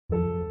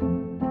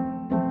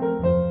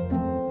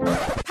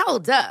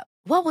Hold up.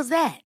 What was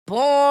that?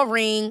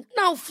 Boring.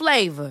 No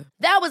flavor.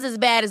 That was as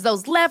bad as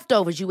those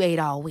leftovers you ate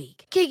all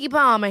week. Keke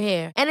Palmer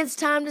here, and it's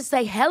time to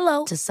say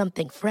hello to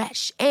something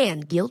fresh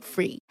and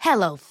guilt-free.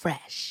 Hello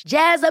Fresh.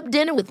 Jazz up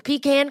dinner with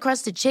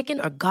pecan-crusted chicken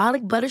or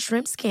garlic butter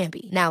shrimp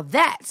scampi. Now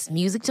that's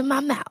music to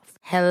my mouth.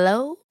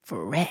 Hello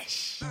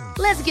Fresh.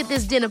 Let's get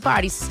this dinner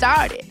party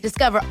started.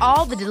 Discover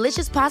all the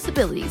delicious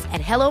possibilities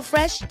at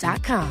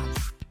hellofresh.com.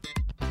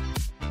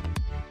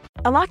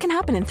 A lot can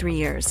happen in 3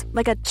 years,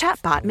 like a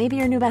chatbot may be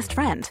your new best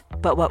friend.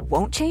 But what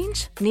won't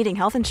change? Needing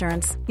health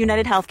insurance.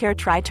 United Healthcare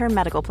Tri-Term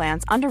Medical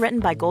Plans, underwritten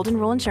by Golden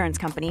Rule Insurance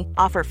Company,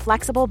 offer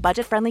flexible,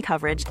 budget-friendly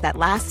coverage that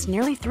lasts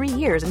nearly 3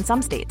 years in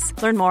some states.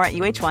 Learn more at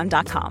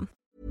uh1.com.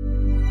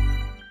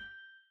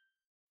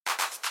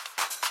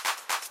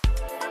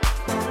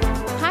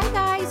 Hi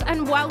guys,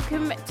 and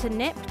welcome to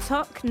Nip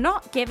Tuck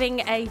Not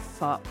Giving a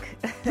Fuck.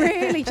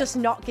 Really just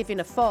not giving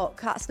a fuck.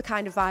 That's the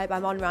kind of vibe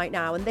I'm on right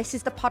now. And this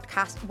is the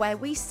podcast where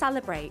we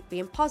celebrate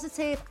being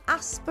positive,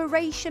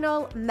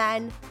 aspirational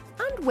men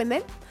and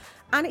women.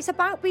 And it's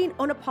about being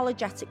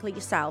unapologetically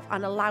yourself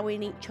and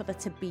allowing each other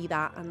to be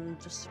that and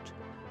just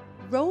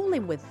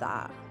rolling with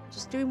that.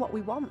 Just doing what we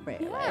want,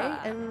 really.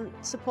 Yeah. And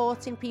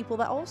supporting people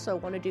that also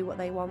want to do what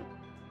they want.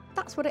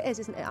 That's what it is,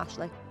 isn't it,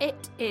 Ashley?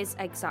 It is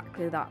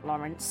exactly that,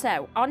 Lauren.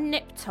 So, on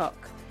Nip Tuck,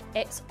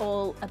 it's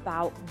all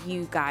about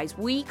you guys.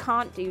 We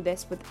can't do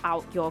this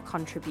without your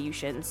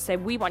contributions. So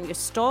we want your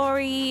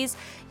stories,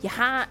 your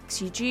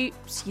hacks, your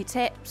dupes, your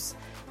tips,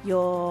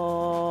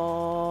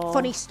 your...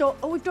 Funny story.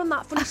 Oh, we've done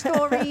that. Funny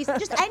stories.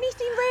 Just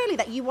anything, really,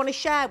 that you want to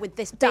share with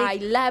this big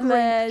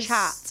dilemmas, group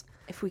chat.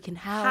 If we can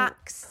help.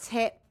 Hacks,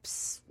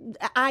 tips,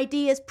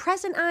 ideas,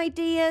 present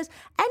ideas,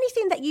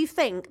 anything that you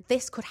think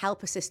this could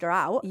help a sister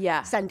out.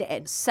 Yeah. Send it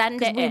in.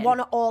 Send it we in. want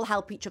to all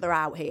help each other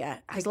out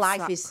here. Because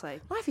life is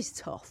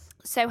tough.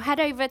 So head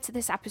over to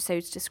this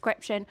episode's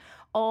description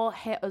or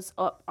hit us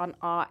up on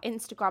our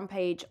Instagram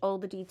page. All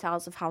the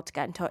details of how to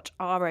get in touch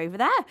are over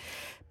there.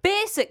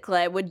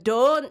 Basically, we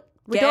don't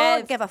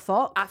give a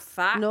fuck. A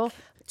fuck. No.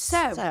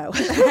 So,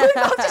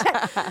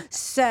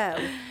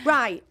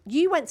 right,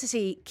 you went to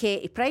see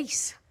Katie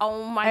Price.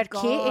 Oh my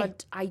God,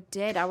 Katie. I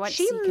did. I went to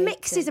She see Katie.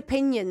 mixes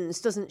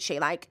opinions, doesn't she?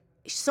 Like,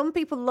 some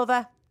people love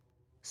her,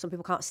 some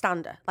people can't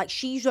stand her. Like,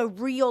 she's a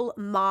real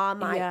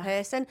Marmite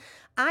person.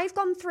 I've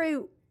gone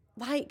through,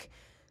 like,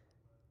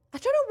 I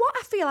don't know what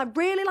I feel. I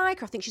really like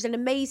her. I think she's an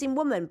amazing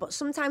woman. But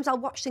sometimes I'll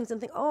watch things and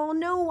think, oh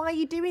no, why are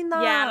you doing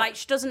that? Yeah, like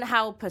she doesn't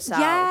help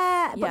herself.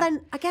 Yeah, but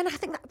then again, I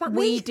think that about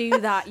me. We do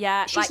that,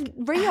 yeah. She's like,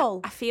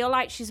 real. I feel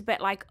like she's a bit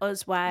like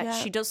us where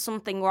she does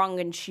something wrong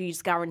and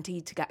she's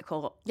guaranteed to get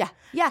caught. Yeah.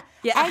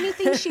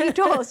 Anything she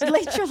does,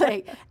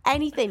 literally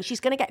anything, she's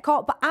going to get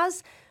caught. But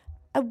as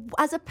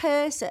a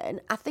person,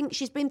 I think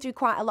she's been through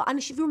quite a lot,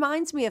 and she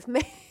reminds me of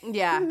me.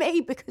 Yeah, me,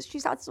 because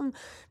she's had some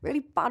really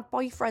bad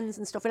boyfriends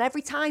and stuff, and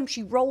every time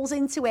she rolls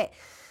into it,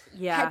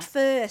 head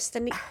first,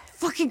 and it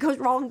fucking goes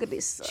wrong.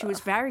 And she was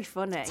very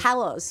funny.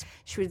 Tell us.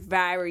 She was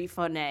very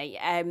funny.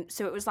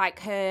 So it was like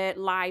her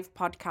live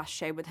podcast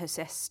show with her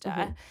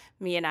sister,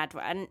 me and Ed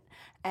went.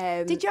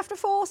 Did you have to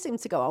force him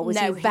to go, or was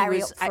no, he very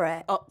was up for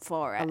it? Up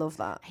for it. I love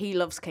that. He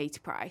loves Katie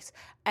Price.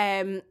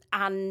 And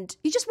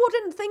you just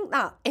wouldn't think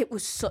that. It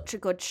was such a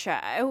good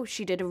show.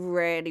 She did a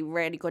really,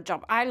 really good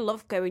job. I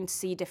love going to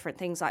see different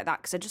things like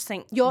that because I just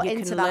think You're you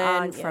into can that,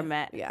 learn aren't you? from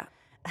it. Yeah.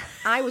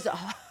 I was at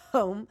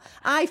home.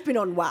 I've been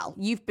unwell.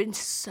 You've been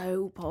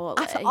so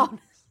poorly.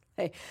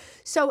 Honestly.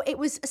 So it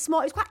was a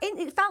small. It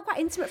felt quite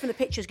intimate from the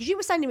pictures because you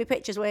were sending me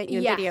pictures, weren't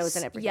you, and videos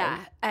and everything.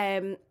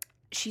 Yeah.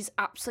 She's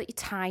absolutely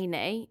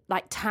tiny,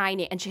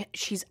 and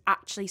she's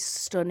actually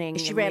stunning.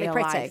 Is she in really real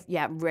pretty? life.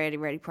 Yeah, really,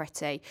 really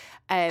pretty.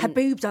 Her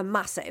boobs are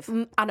massive.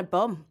 And a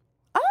bum.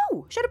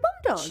 Oh, she had a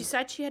bum done? She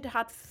said she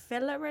had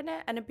filler in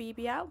it and a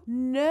BBL.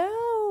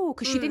 No,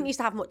 because she didn't used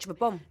to have much of a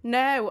bum.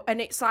 No,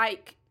 and it's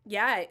like,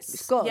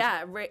 it's good.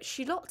 Yeah,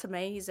 she looked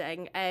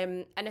amazing.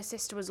 And her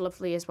sister was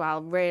lovely as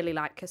well. Really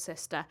like her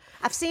sister.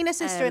 I've seen her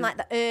sister in like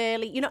the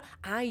early,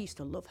 I used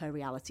to love her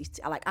reality.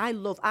 I'm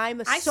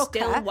a sucker. I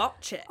still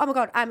watch it. Oh my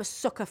God, I'm a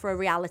sucker for a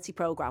reality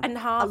program. And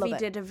Harvey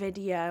did a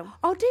video.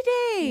 Oh, did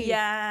he?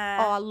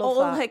 Yeah. Oh, I love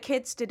All that. her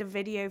kids did a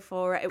video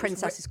for it.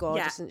 Princess is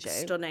gorgeous, isn't she?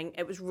 Stunning.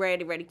 It was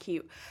really, really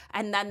cute.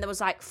 And then there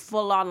was like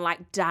full on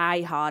like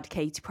die-hard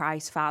Katie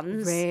Price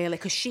fans. Really?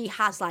 Because she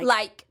has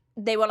like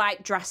they were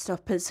like dressed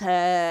up as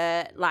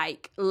her,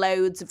 like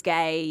loads of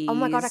gays. Oh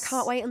my God, I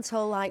can't wait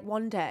until like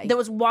one day. There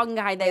was one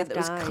guy there that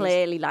was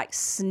clearly like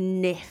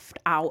sniffed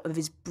out of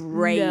his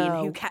brain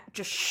who kept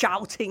just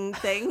shouting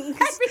things.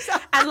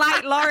 And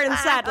like Lauren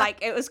said,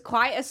 like it was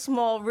quite a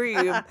small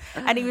room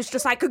and he was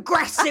just like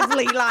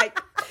aggressively like,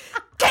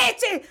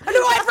 Katie, I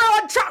know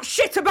everyone chats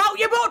shit about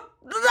you, but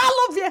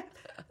I love you.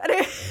 And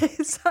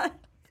it's like,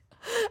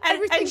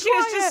 and she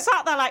was just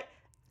sat there like,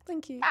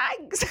 thank you.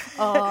 Thanks.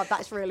 Oh,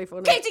 that's really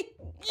funny. Katie,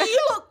 you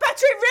look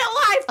better in real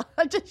life.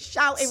 I'm just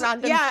shouting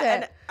random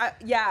shit.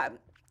 And,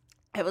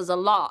 it was a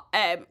lot.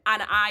 And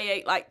I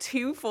ate like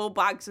 2 full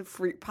bags of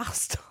fruit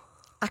pasta.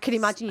 I can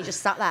imagine you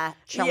just sat there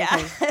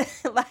chomping.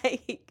 Yeah,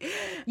 like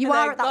You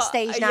are at that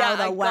stage now,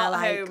 though, where I got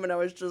like home and I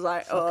was just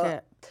like,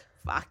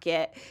 fuck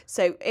it.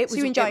 So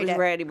you enjoyed it?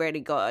 really, really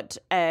good.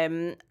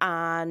 And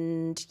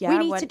yeah,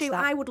 we need to do.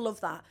 I would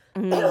love that.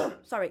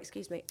 Sorry,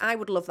 excuse me. I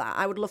would love that.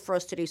 I would love for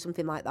us to do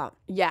something like that.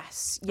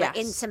 Yes. Like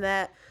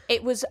intimate.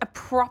 It was a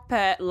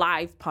proper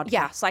live podcast.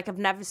 Yeah. Like I've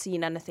never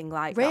seen anything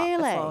like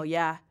Really? that before.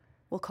 Yeah.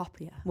 We'll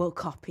copy it. We'll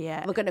copy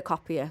it. We're going to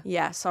copy it.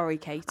 Yeah, sorry,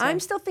 Katie. I'm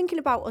still thinking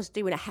about us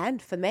doing a hen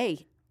for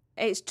me.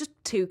 It's just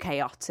too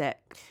chaotic.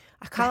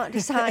 I can't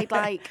decide,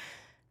 like...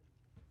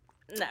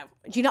 No.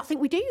 Do you not think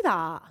we do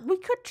that? We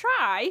could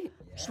try.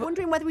 Just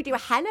wondering whether we do a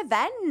hen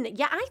event.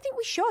 Yeah, I think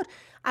we should.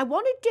 I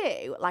want to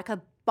do, like,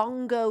 a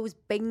bongos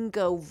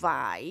bingo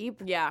vibe.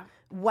 Yeah.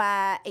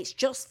 Where it's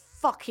just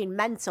fucking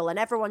mental and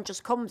everyone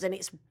just comes and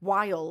it's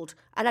wild.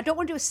 And I don't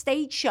want to do a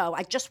stage show.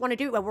 I just want to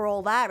do it where we're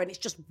all there and it's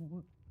just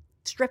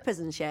strippers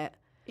and shit.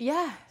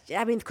 Yeah.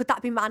 I mean, could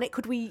that be managed?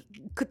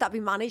 Could that be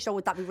managed, or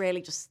would that be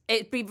really just?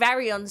 It'd be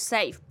very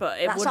unsafe, but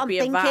it That's would what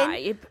be I'm a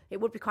thinking. vibe. It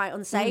would be quite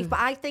unsafe, but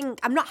I think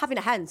I'm not having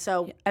a hen,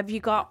 so Have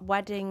you got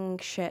wedding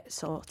shit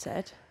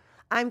sorted?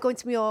 I'm going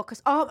to Mallorca.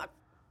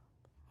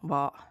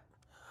 What?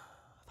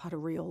 I've had a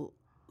real.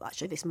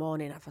 Actually, this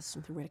morning I've had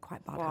something really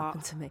quite bad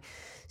happen to me.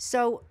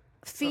 So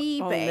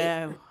Phoebe. Oh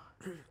no.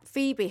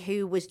 Phoebe,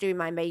 who was doing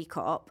my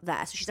makeup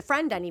there, so she's a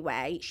friend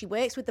anyway. She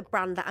works with the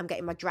brand that I'm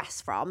getting my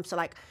dress from. So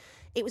like,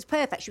 it was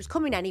perfect. She was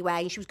coming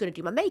anyway, and she was going to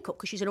do my makeup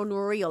because she's an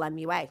unreal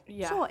MUA.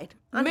 Yeah. Sorted.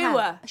 And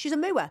Mooer. hair. She's a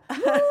mooer.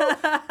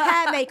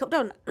 Hair, makeup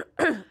done.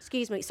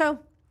 Excuse me. So,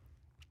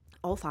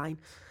 all fine.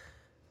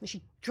 And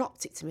she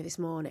dropped it to me this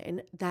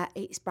morning that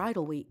it's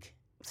bridal week.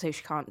 So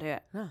she can't do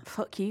it. No.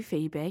 Fuck you,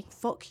 Phoebe.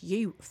 Fuck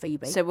you,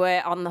 Phoebe. So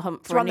we're on the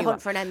hunt for we're on the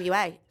hunt for an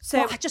MUA.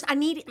 So I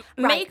need it.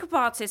 Right. Makeup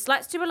artists.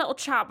 Let's do a little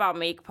chat about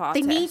makeup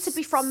artists. They need to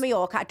be from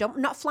Mallorca.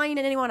 I'm not flying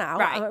anyone out.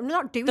 Right. I'm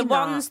not doing the that.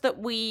 ones that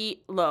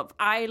we love.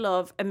 I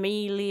love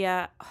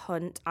Amelia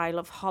Hunt. I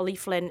love Holly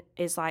Flynn.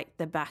 Is like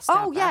the best.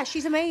 Oh ever. yeah,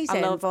 she's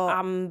amazing. I love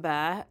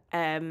Amber.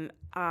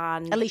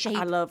 And Alicia Heap.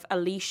 I love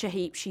Alicia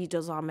Heap. She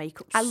does our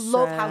makeup. I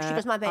love how she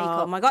does my makeup.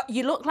 Oh my god,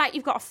 you look like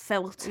you've got a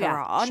filter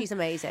on. She's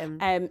amazing.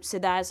 So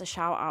there's a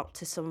shout out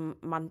to some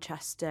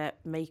Manchester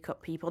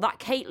makeup people. That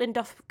Caitlin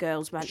Duff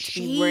girl's meant to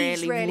be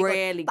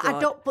really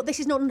good. But this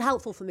is not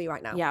unhelpful for me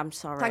right now. Yeah, I'm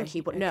sorry. Thank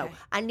you, but no,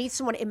 I need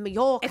someone in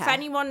Mallorca. If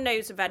anyone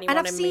knows of anyone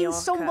in Mallorca, and I've seen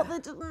some,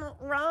 but they're not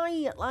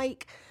right.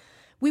 Like,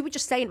 we were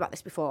just saying about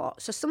this before.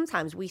 So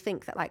sometimes we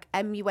think that like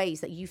MUAs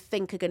that you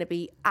think are going to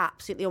be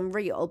absolutely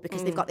unreal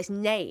because they've got this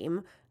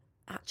name.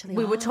 Actually,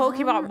 we were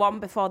talking about one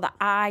before that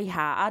I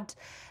had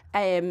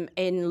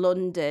in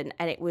London,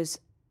 and it was.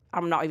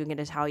 I'm not even going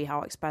to tell you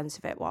how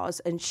expensive it was.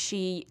 And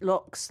she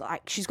looks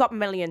like she's got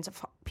millions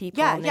of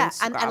people on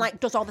Instagram. And like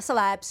does all the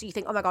celebs. So you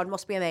think, oh my God,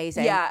 must be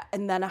amazing. Yeah,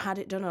 and then I had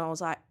it done and I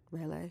was like,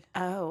 really?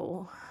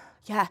 Oh.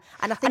 Yeah,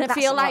 and I think I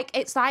feel like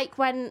it's like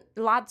when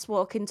lads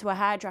walk into a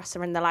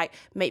hairdresser and they're like,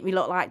 make me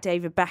look like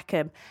David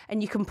Beckham.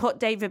 And you can put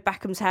David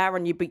Beckham's hair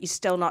on you, but you're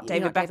still not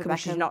David Beckham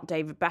because you're not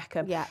David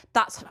Beckham. Yeah.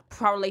 That's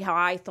probably how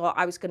I thought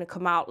I was going to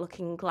come out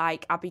looking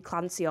like Abby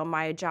Clancy on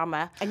Maya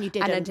Jama. And you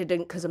didn't. And I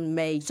didn't because of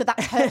me. So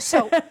that's her.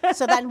 So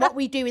then what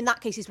we do in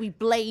that case is we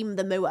blame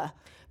the mooer.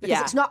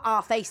 Because it's not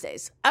our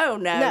faces. Oh,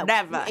 no,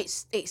 never.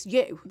 It's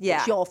you. Yeah,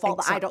 it's your fault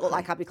that I don't look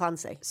like Abby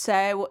Clancy.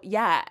 So,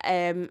 yeah,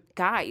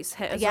 guys,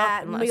 hit us up.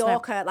 Yeah, and let us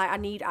Mallorca, like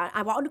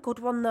I want a good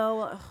one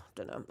though. I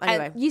don't know.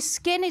 Anyway. Your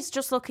skin is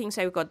just looking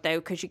so good though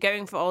because you're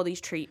going for all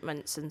these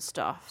treatments and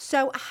stuff.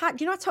 So,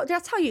 do you know, did I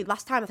tell you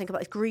last time I think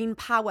about this green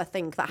power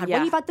thing that I had?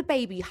 When you've had the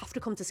baby, you have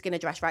to come to Skin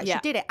Address, right? Yeah.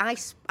 She did it.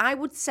 I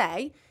would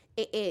say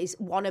it is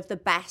one of the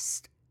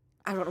best.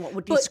 I don't know what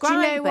would describe it.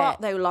 But do you know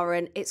what, though,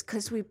 Lauren? It's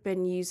because we've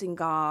been using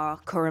our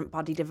current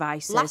body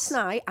devices. Last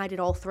night, I did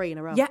all 3 in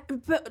a row. Yeah,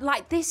 but,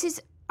 like, this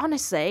is,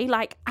 honestly,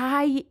 like,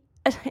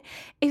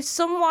 if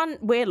someone,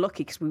 we're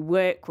lucky because we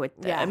work with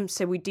them,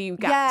 so we do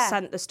get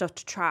sent the stuff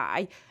to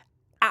try.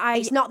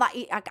 It's not that,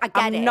 I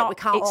get it, we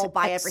can't all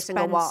buy every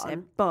single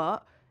one.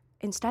 But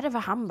instead of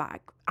a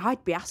handbag,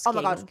 I'd be asking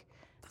for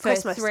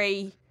Christmas.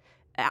 3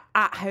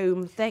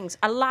 at-home things.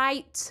 A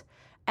light...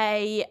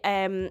 a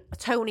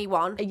Tony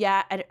one.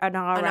 Yeah, an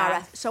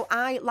RF. So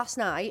I, last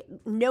night,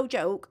 no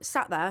joke,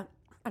 sat there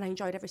and I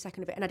enjoyed every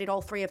second of it. And I did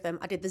all 3 of them.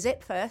 I did the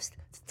zip first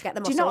to get the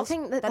muscles. Do you not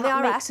think that then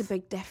that the RF, makes a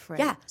big difference?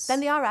 Yeah, then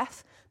the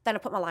RF, then I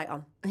put my light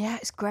on. Yeah,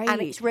 it's great.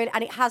 And it's really,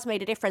 and it has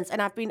made a difference. And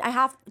do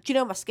you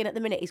know, my skin at the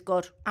minute is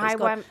good. Went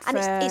for...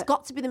 And it's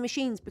got to be the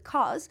machines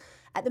because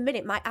at the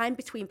minute, I'm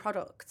between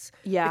products.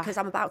 Yeah. Because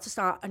I'm about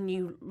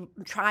to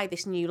try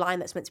this new line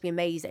that's meant to be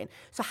amazing.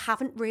 So I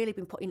haven't really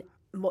been putting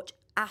much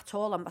at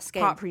all on my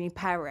skin. Apart from your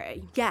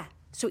peri. Yeah.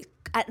 So it's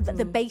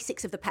the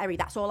basics of the peri,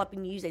 that's all I've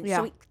been using. Yeah.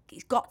 So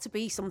it's got to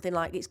be something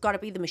like, it's got to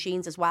be the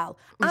machines as well.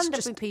 And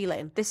I've been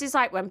peeling. This is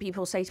like when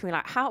people say to me,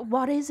 like,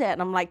 what is it?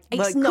 And I'm like,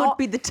 well, it could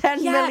be the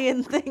 10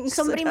 million things.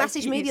 Somebody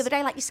messaged me the other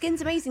day, like, your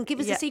skin's amazing, give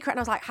us a secret. And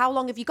I was like, how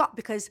long have you got?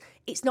 Because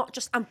it's not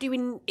just, I'm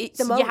doing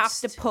the most. You have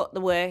to put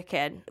the work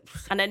in.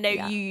 And I know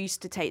you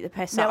used to take the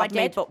piss out of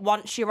me, but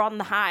once you're on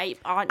the hype,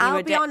 aren't you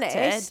addicted? I'll be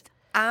honest,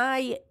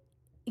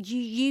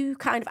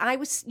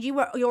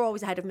 you're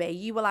always ahead of me.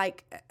 You were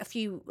like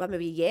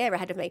maybe a year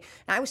ahead of me.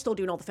 And I was still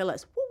doing all the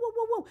fillers. Woo, woo,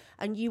 woo, woo.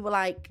 And you were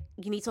like,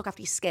 you need to look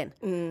after your skin.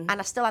 And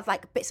I still had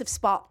like bits of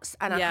spots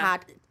and I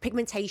had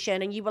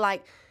pigmentation. And you were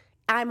like,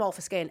 I'm all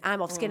for skin.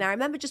 I'm all for skin. I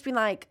remember just being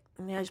like,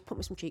 just put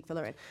me some cheek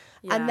filler in.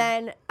 Yeah. And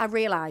then I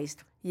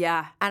realised.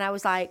 Yeah. And I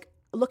was like,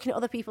 looking at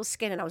other people's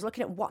skin, and I was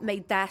looking at what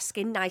made their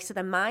skin nicer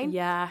than mine.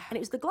 Yeah. And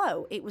it was the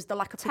glow. It was the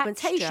lack of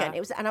pigmentation.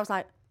 And I was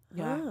like,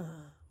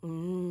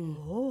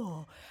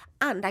 oh.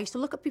 And I used to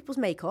look at people's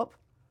makeup,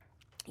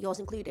 yours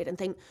included, and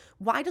think,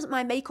 why doesn't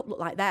my makeup look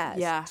like theirs?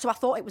 Yeah. So I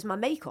thought it was my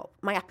makeup,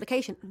 my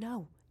application.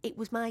 No, it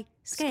was my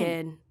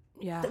skin.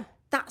 Yeah.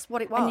 That's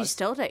what it was. And you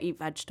still don't eat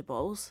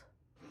vegetables.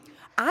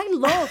 I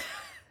love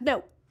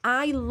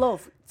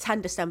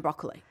tender stem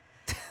broccoli.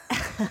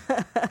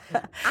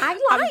 I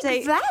like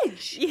veg.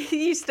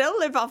 You still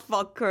live off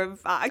vodka and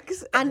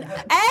fags. And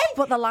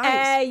but the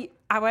lies.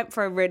 I went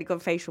for a really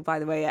good facial, by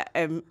the way,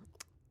 at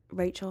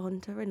Rachel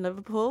Hunter in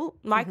Liverpool.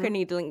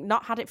 Microneedling,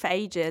 not had it for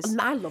ages.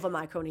 I love a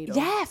microneedle.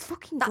 Yeah,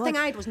 fucking that good. thing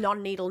I had was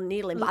non-needle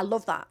needling, but I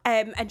love that.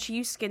 And she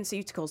used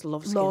SkinCeuticals.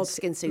 Love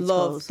SkinCeuticals.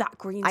 Love that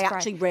green I spray.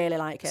 actually really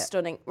like it.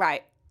 Stunning.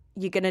 Right,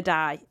 you're gonna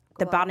die.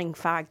 They're banning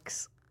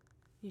fags.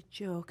 You're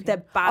joking. They're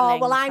banning. Oh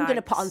well, I'm fags.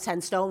 gonna put on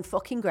 10 stone.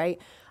 Fucking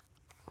great.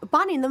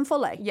 Banning them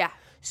fully. Yeah.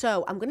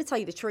 So I'm gonna tell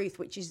you the truth,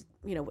 which is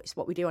it's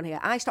what we do on here.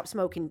 I stopped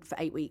smoking for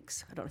 8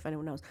 weeks. I don't know if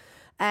anyone knows.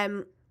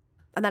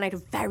 And then I had a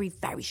very,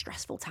 very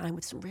stressful time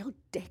with some real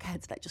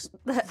dickheads that just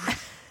really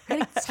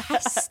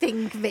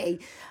testing me.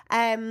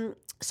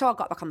 So I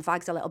got back on the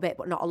fags a little bit,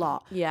 but not a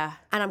lot. Yeah.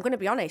 And I'm going to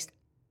be honest,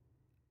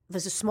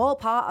 there's a small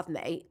part of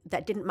me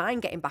that didn't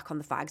mind getting back on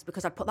the fags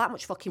because I'd put that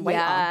much fucking weight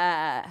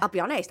on. I'll be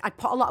honest, I'd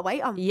put a lot of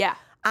weight on. Yeah.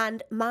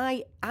 And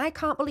I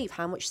can't believe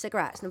how much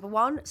cigarettes, number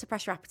one,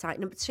 suppress your appetite.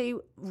 Number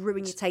two,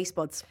 ruin your taste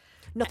buds.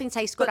 Nothing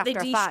tastes good after a fag.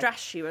 But they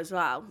de-stress you as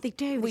well. They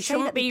do. We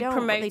shouldn't be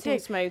promoting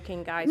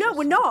smoking, guys. No,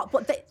 we're not.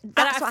 But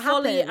that's what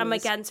happens. I'm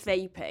against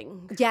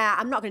vaping. Yeah,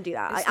 I'm not going to do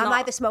that. I'm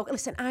either smoking.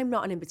 Listen, I'm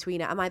not an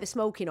in-betweener. I'm either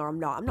smoking or I'm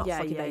not. I'm not a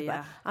fucking vapor.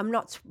 Yeah. I'm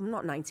not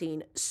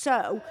 19.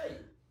 So...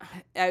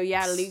 Oh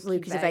yeah,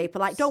 Luke is a vapor.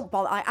 Like, don't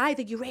bother.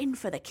 Either you're in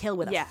for the kill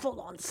with a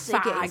full-on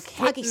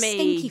faggy,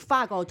 stinky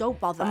fag, or don't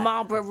bother.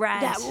 Marlboro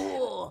Red.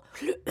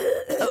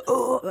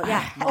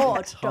 Yeah. I'm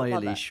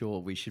entirely sure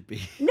we should be.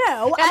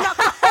 No, I'm not.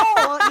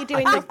 Or you're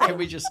doing nothing. Can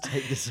we just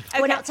take this? Okay.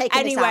 We're not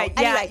taking this out.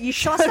 Anyway, you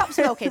so I stopped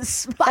smoking,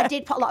 but I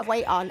did put a lot of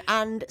weight on,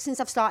 and since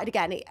I've started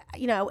again,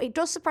 it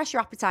does suppress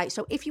your appetite.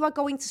 So if you are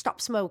going to stop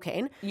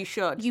smoking, you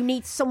should. You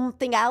need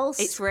something else.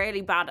 It's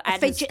really bad. A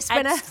fidget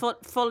spinner. Ed's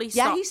fully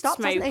stopped, he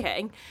stopped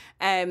smoking.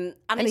 And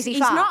he's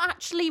fat? not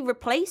actually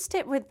replaced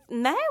it with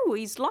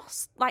he's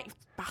lost, like,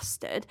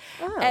 bastard.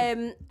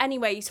 Oh.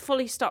 Anyway, he's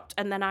fully stopped,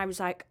 and then he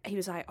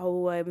was like,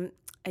 oh,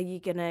 are you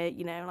gonna,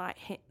 like,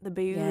 hit the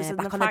booze and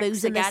back the on the fags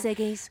booze and again? the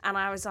ciggies? And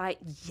I was like,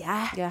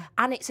 yeah.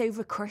 And it's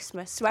over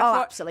Christmas, so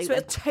absolutely, so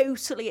it's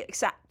totally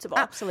acceptable.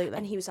 Absolutely.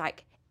 And he was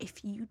like,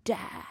 if you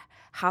dare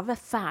have a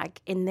fag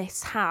in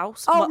this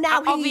house,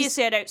 now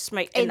obviously I don't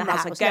smoke in the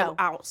house. I go no.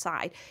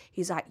 outside.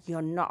 He's like,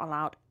 you're not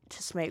allowed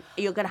to smoke.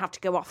 You're going to have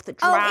to go off the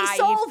drive. Oh, it's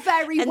all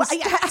very well.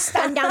 You have to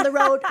stand down the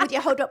road with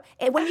your hood up.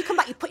 When you come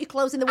back, you put your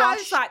clothes in the wash. I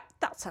was like,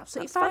 that's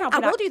absolutely fine. I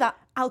will do that.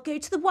 I'll go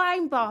to the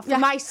wine bar for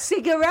my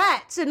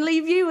cigarettes and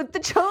leave you with the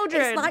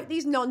children. It's like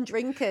these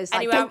non-drinkers.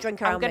 Anyway, don't drink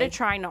around I'm going to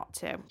try not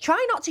to.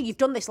 Try not to. You've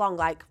done this long.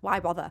 Like, why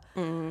bother?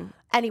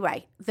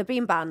 Anyway, they're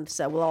being banned,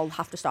 so we'll all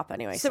have to stop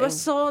anyway. So I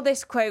saw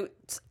this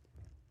quote,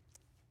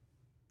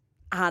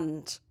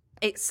 and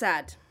it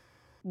said,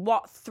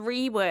 what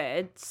 3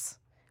 words...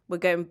 We're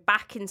going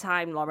back in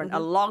time, Lauren, a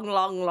long,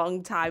 long,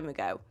 long time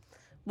ago.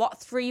 What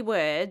 3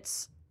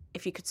 words,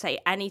 if you could say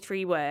any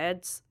 3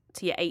 words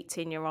to your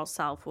 18-year-old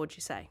self, what would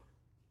you say?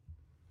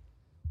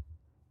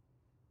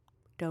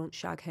 Don't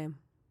shag him.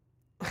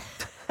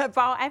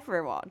 About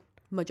everyone?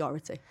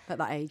 Majority at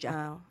that age,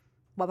 yeah. Oh.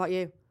 What about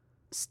you?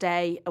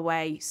 Stay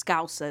away,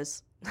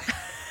 Scousers.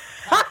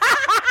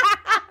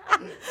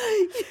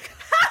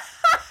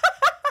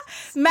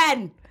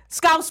 Men!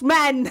 Scouse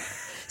men!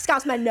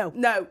 Scouse men, no.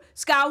 No.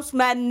 Scouse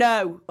men,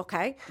 no.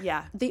 Okay.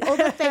 Yeah. The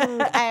other thing...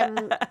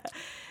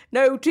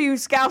 no to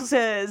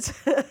Scousers.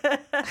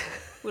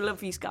 We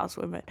love you, Scouse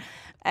women.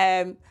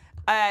 No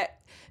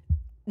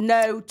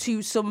to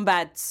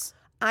sunbeds.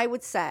 I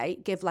would say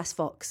give less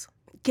fucks.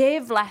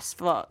 Give less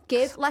fucks.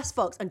 Give less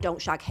fucks and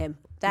don't shag him.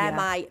 They're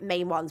my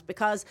main ones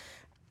because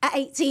at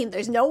 18,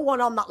 there's no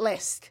one on that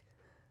list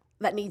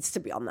that needs to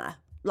be on there.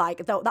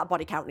 Like, that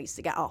body count needs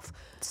to get off.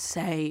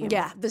 Same.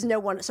 Yeah, there's no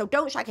one. So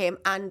don't shag him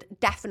and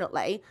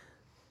definitely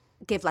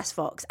give less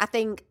fucks. I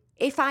think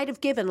if I'd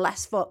have given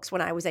less fucks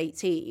when I was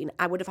 18,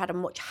 I would have had a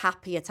much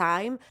happier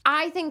time.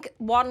 I think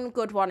one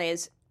good one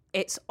is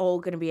it's all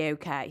going to be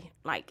okay.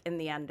 Like, in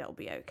the end, it'll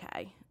be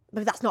okay.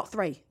 But that's not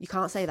 3. You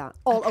can't say that.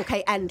 All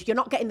okay, end. You're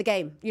not getting the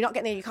game. You're not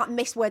getting the... You can't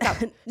miss words out.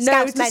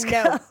 Scouse men,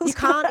 no. You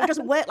can't. It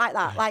doesn't work like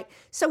that. Like,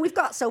 so we've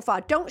got so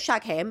far, don't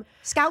shag him.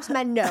 Scouse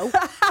men, no.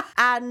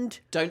 And...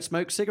 Don't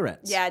smoke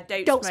cigarettes. Yeah,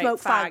 don't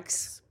smoke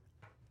fags.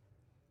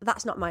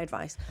 That's not my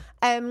advice.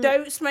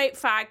 Don't smoke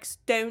fags.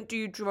 Don't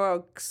do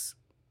drugs.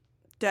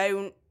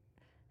 Don't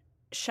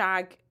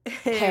shag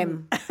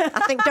him.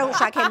 I think don't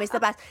shag him is the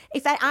best.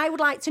 I would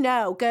like to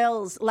know,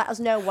 girls, let us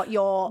know what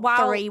your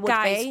 3 would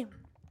be.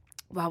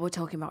 While we're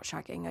talking about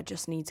shagging, I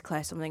just need to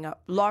clear something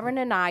up. Lauren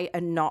and I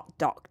are not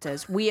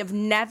doctors. We have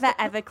never,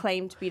 ever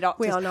claimed to be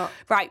doctors. We are not.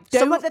 Right.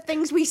 Some of the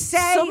things we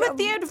say. Some of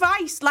the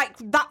advice, like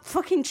that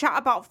fucking chat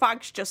about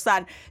fags just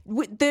then,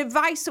 the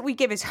advice that we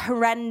give is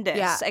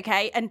horrendous,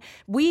 okay? And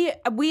we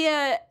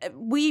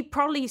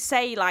probably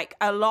say, like,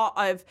 a lot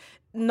of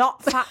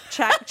not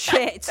fact-checked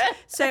shit.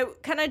 So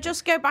can I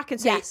just go back and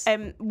say, yes.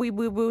 We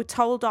were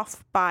told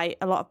off by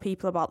a lot of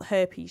people about the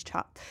herpes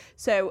chat.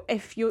 So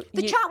if you...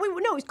 The chat,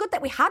 it's good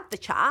that we had the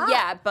chat.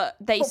 Yeah, but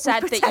they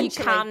said that you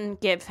can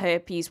give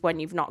herpes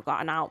when you've not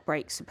got an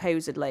outbreak,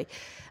 supposedly.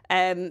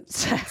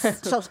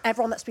 So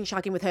everyone that's been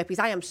shagging with herpes,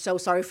 I am so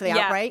sorry for the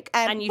outbreak.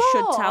 And you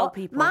should tell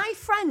people. My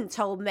friend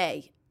told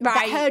me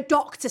that her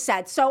doctor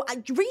said, so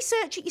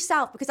research it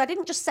yourself, because I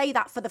didn't just say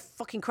that for the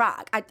fucking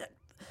crack. I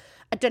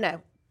don't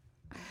know.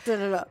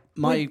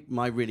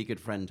 My really good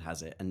friend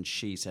has it, and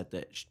she said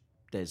that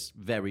there's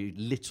very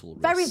little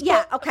risk.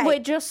 Okay. We're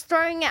just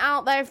throwing it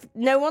out there.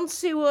 No one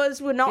sue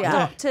us. We're not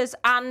doctors.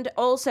 And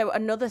also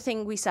another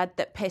thing we said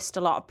that pissed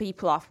a lot of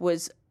people off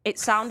was it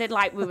sounded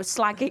like we were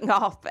slagging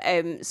off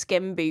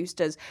skin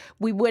boosters.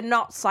 We were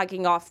not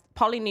slagging off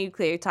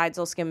polynucleotides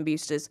or skin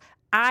boosters.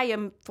 I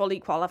am fully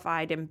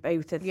qualified in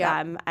both of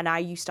them, and I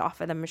used to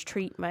offer them as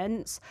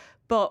treatments.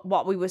 But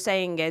what we were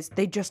saying is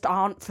they just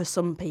aren't for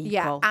some people.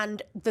 Yeah,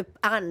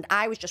 and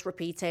I was just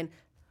repeating,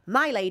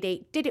 my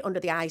lady did it under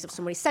the eyes of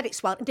somebody, said it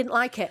swelled and didn't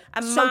like it.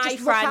 And so my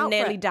friend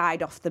nearly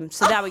died off them.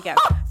 So there we go.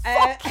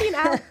 Fucking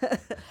hell.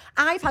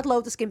 I've had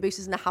loads of skin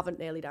boosters and I haven't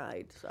nearly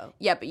died. So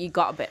yeah, but you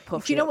got a bit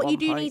puffy. Do you know what you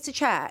point. need to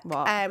check?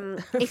 What?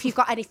 If you've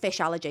got any fish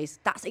allergies.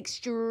 That's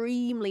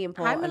extremely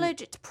important. I'm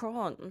allergic to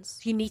prawns.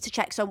 You need to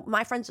check. So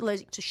my friend's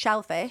allergic to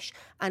shellfish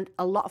and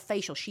a lot of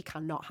facials she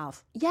cannot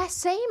have. Yeah,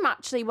 same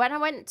actually. When I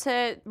went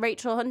to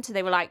Rachel Hunter,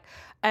 they were like,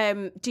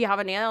 do you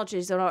have any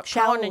allergies? Or not?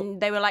 Prawn, and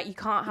they were like, you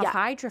can't have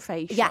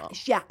hydrofacial.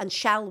 Yeah, and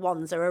shell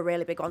ones are a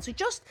really big one. So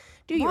just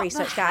do your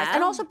research, guys.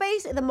 And also,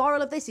 basically, the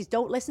moral of this is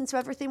don't listen to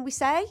everything we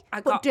say,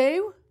 I got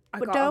don't. A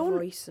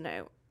voice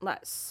note.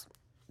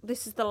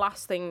 This is the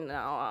last thing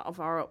now out of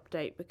our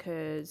update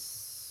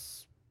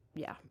because,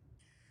 yeah.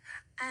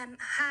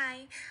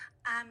 Hi,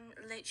 I'm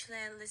literally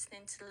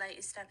listening to the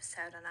latest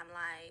episode and I'm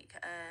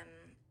like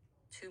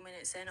 2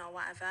 minutes in or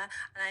whatever,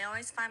 and I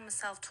always find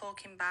myself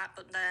talking back,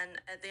 but then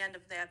at the end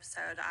of the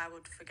episode I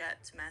would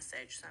forget to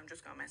message, so I'm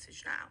just going to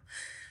message now.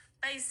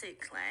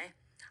 Basically,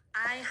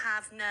 I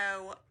have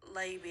no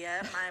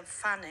labia. My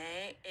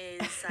fanny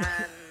is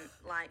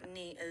like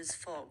neat as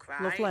fuck,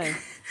 right? Lovely.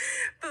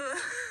 But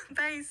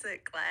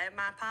basically,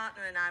 my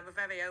partner and I were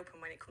very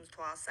open when it comes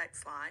to our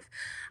sex life,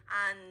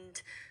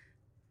 and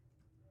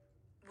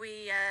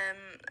we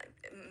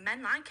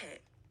men like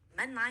it.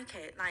 Men like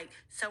it. Like,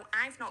 so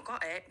I've not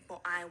got it,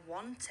 but I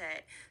want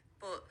it.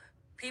 But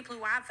people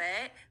who have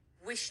it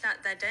wish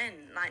that they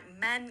didn't. Like,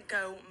 men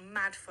go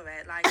mad for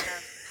it. Like,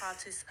 I've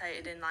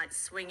participated in, like,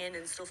 swinging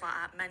and stuff like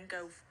that. Men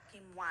go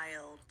fucking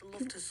wild. They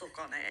love to suck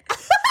on it.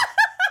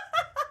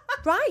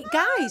 Right,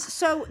 guys.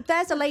 So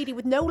there's a lady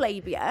with no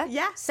labia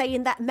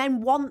saying that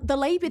men want the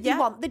labia. They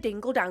want the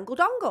dingle dangle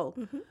dongle.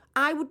 Mm-hmm.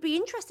 I would be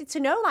interested to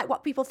know, like,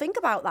 what people think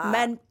about that.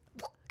 Men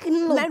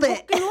fucking love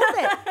it.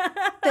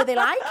 Do they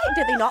like it?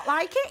 Do they not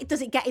like it?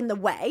 Does it get in the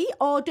way,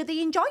 or do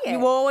they enjoy it?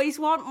 You always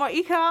want what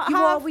you can't have. You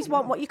always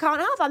want what you can't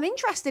have. I'm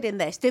interested in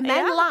this. Do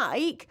men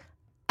like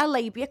a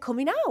labia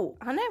coming out?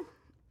 I know.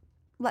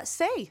 Let's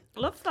see.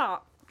 Love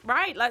that.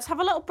 Right, let's have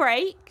a little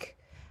break.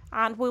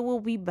 And we will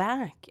be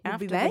back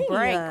after the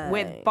break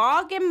with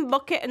Bargain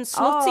Bucket and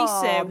Slutty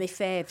Sue. Oh, my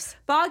faves.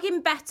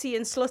 Bargain Betty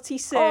and Slutty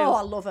Sue. Oh,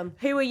 I love them.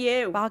 Who are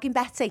you? Bargain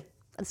Betty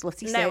and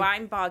Slutty Sue. No,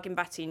 I'm Bargain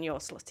Betty and you're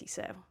Slutty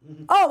Sue.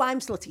 Oh, I'm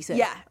Slutty Sue.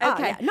 Yeah,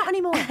 okay. Not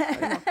anymore.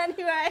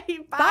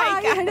 Anyway,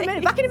 bye.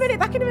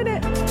 Back in a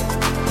minute.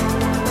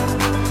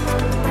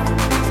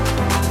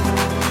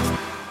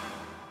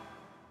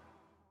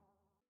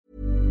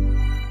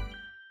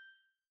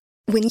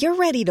 When you're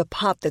ready to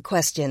pop the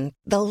question,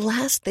 the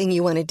last thing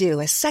you want to do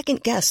is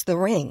second-guess the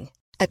ring.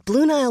 At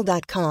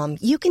BlueNile.com,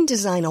 you can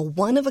design a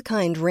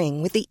one-of-a-kind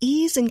ring with the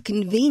ease and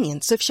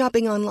convenience of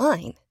shopping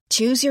online.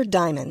 Choose your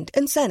diamond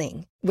and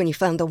setting. When you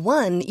find the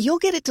one, you'll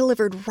get it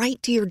delivered right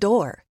to your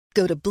door.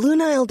 Go to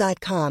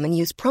BlueNile.com and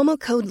use promo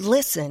code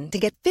LISTEN to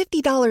get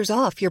 $50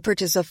 off your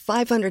purchase of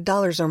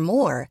 $500 or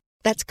more.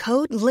 That's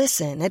code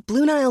LISTEN at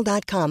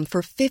BlueNile.com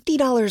for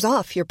 $50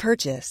 off your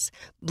purchase.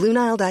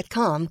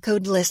 BlueNile.com,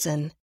 code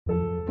LISTEN.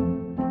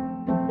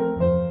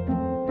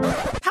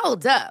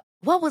 Hold up.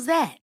 What was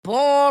that?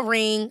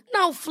 Boring.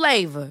 No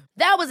flavor.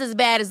 That was as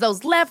bad as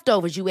those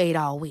leftovers you ate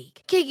all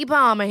week. Keke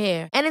Palmer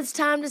here, and it's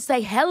time to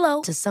say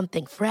hello to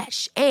something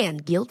fresh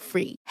and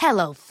guilt-free.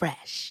 Hello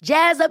Fresh.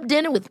 Jazz up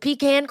dinner with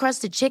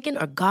pecan-crusted chicken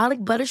or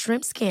garlic butter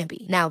shrimp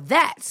scampi. Now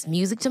that's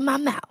music to my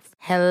mouth.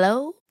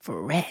 Hello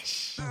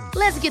Fresh.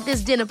 Let's get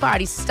this dinner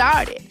party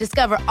started.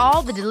 Discover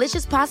all the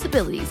delicious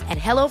possibilities at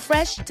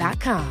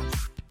HelloFresh.com.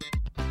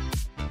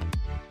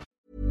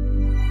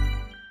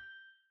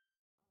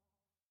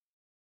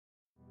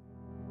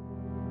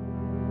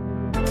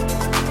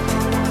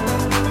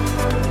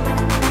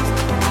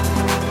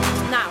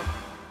 Now,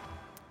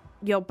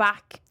 you're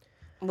back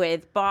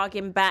with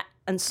Bargain Bet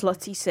and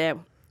Slutty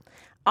Sue.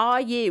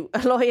 Are you a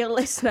loyal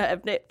listener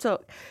of Nip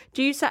Tuck?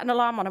 Do you set an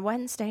alarm on a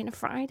Wednesday and a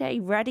Friday,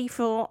 ready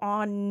for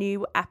our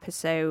new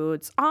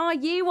episodes? Are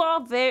you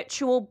our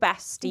virtual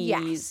besties?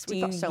 Yes,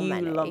 we've got so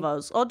many. Do you love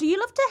us? Or do you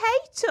love to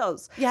hate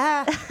us?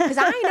 Yeah, because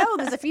I know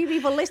there's a few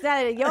people listening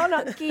and you're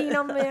not keen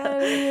on me.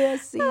 I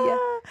see ya.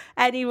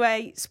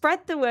 Anyway,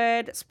 spread the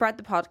word, spread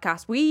the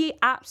podcast. We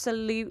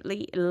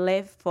absolutely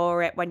live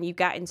for it when you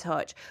get in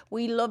touch.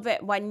 We love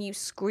it when you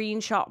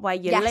screenshot where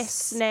you're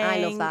listening.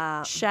 I love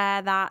that.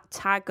 Share that,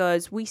 tag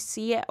us. We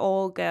see it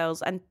all,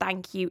 girls, and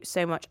thank you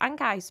so much. And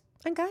guys.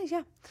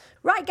 Yeah.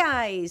 Right,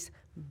 guys.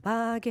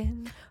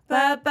 Bargain.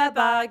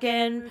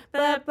 Bargain. Bargain.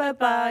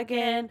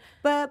 Bargain.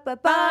 Right,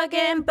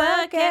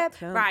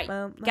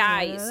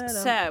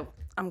 guys. So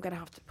I'm going to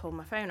have to pull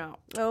my phone out.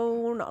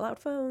 Oh, not allowed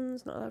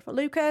phones. Not allowed phones.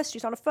 Lucas,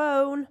 she's on a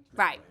phone.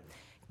 Right.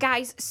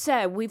 Guys,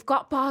 so we've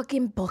got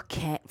Bargain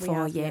Bucket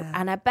for you.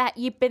 And I bet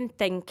you've been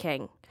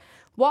thinking,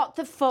 what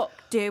the fuck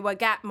do I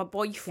get my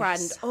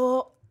boyfriend? Yes.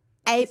 Oh,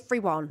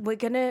 everyone. We're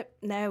going to...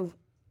 No,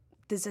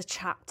 there's a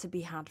chat to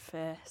be had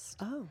first.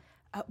 Oh.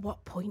 At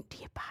what point do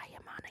you buy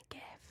a man a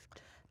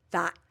gift?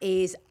 That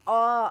is...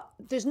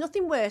 there's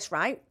nothing worse,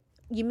 right?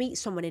 You meet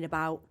someone in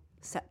about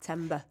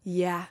September.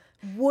 Yeah.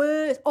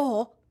 Worse.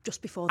 Or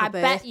just before the birthday.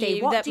 I bet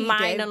you what that do you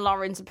mine do? and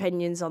Lauren's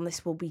opinions on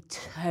this will be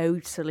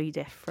totally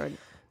different.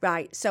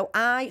 Right. So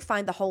I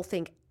find the whole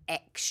thing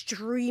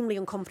extremely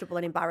uncomfortable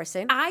and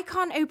embarrassing. I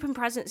can't open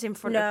presents in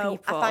front of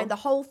people. I find the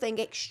whole thing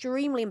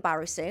extremely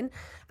embarrassing.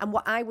 And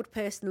what I would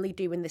personally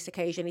do in this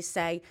occasion is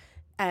say,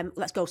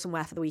 let's go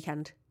somewhere for the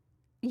weekend.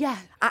 Yeah.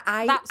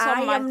 I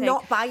am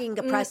not buying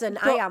a present.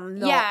 But, I am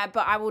not. Yeah,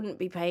 but I wouldn't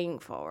be paying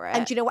for it.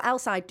 And do you know what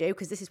else I'd do?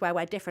 Because this is where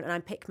we're different and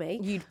I'm pick me.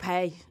 You'd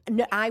pay.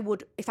 No, I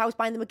would, if I was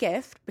buying them a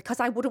gift, because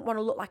I wouldn't want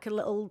to look like a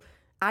little...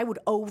 I would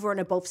over and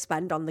above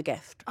spend on the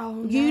gift.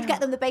 Oh, You'd no.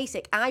 get them the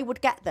basic. I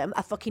would get them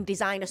a fucking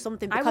designer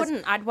something. Because I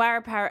wouldn't. I'd wear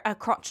a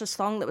crotchless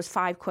thong that was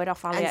 £5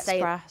 off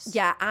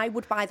AliExpress. I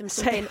would buy them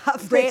something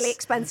have really this.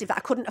 expensive that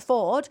I couldn't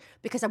afford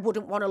because I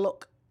wouldn't want to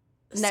look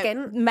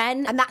skint.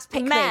 Men, and that's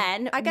pick me.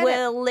 Men I get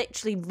will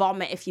literally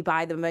vomit if you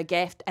buy them a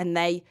gift and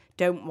they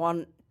don't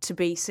want to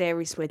be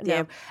serious with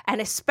you. And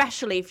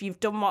especially if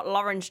you've done what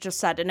Lauren's just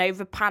said and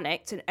over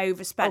panicked and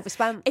overspent.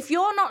 If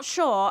you're not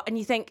sure and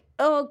you think,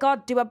 oh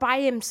God, do I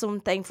buy him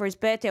something for his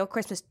birthday or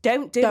Christmas?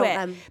 Don't do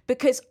it.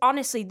 Because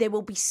honestly, they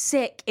will be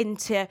sick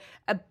into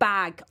a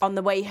bag on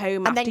the way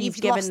home and after then you've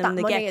given them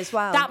the gift. As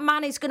well. That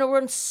man is going to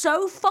run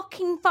so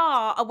fucking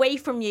far away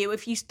from you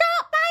if you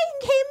start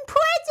buying him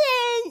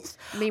presents.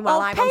 Meanwhile,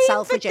 I'm on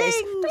Selfridges.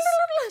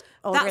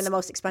 Ordering the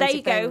most expensive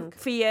thing. There you go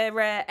for your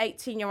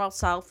 18-year-old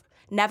self.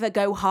 Never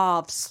go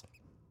halves.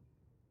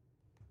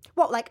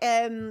 What, like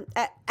ever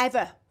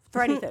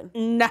for anything?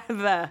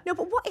 Never. No,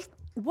 but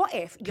what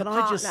if your Can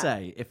partner... I just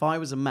say, if I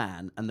was a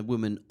man and the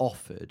woman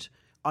offered,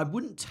 I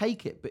wouldn't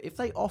take it, but if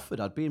they offered,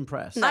 I'd be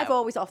impressed. No, I've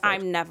always offered.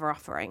 I'm never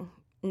offering.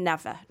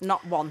 Never.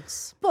 Not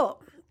once. But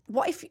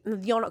what if...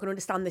 You're not going to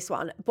understand this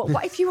one, but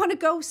what if you want to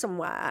go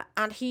somewhere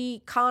and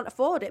he can't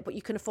afford it, but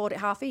you can afford it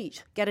half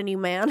each? Get a new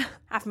man.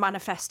 I've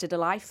manifested a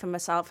life for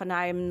myself and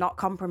I am not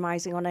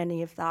compromising on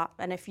any of that.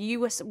 And if you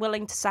were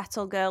willing to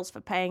settle, girls,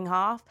 for paying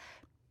half,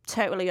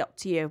 totally up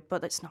to you,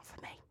 but it's not for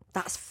me.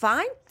 That's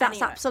fine.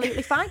 That's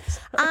absolutely fine.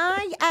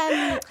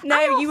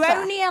 You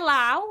only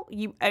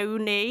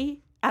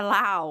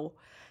allow.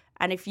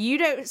 And if you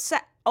don't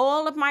set...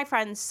 All of my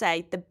friends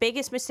say the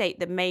biggest mistake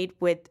they've made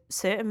with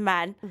certain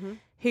men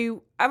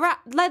who are...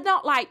 They're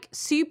not like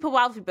super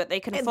wealthy, but they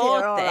can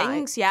afford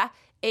things,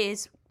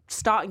 is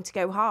starting to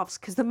go halves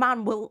because the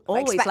man will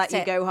always let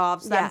you go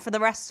halves then for the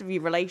rest of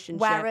your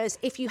relationship. Whereas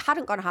if you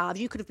hadn't gone halves,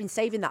 you could have been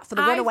saving that for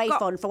the runaway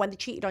fund for when they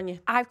cheated on you.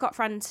 I've got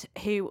friends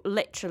who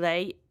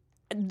literally...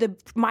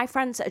 my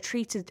friends that are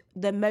treated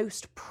the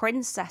most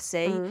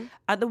princessy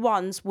are the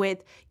ones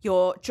with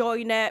your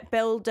joiner,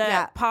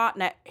 builder,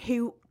 partner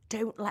who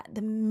don't let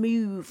them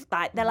move.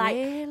 Like they're like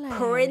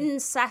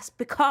princess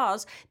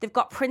because they've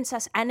got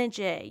princess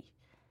energy.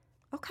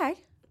 Okay.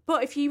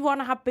 But if you want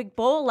to have big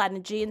ball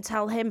energy and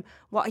tell him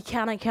what I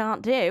can, I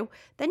can't do,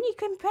 then you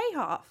can pay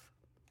half.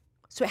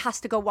 So it has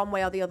to go one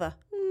way or the other.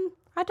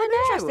 I don't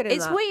know.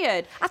 It's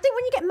weird. I think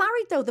when you get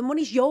married, though, the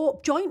money's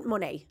your joint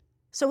money.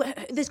 So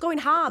there's going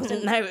halves.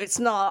 No, it's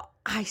not.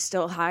 I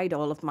still hide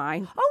all of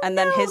mine. And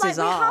then his is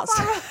ours.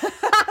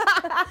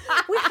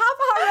 We have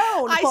our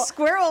own. I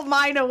squirrel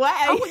mine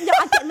away.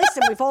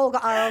 Listen, we've all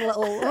got our own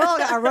we've all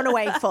got our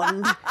runaway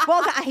fund. We've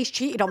all got our he's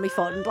cheated on me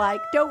fund. Like,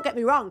 don't get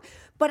me wrong.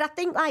 But I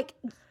think, like,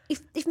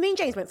 if me and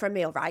James went for a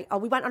meal, right, or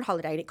we went on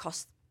holiday and it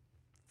cost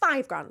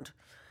 $5,000,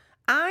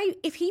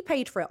 if he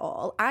paid for it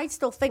all, I'd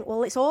still think,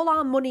 well, it's all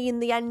our money in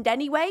the end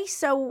anyway,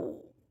 so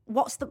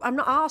I'm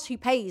not asked who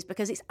pays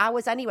because it's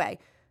ours anyway.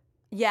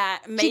 Yeah,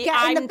 Do you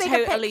get in the I'm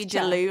bigger totally picture?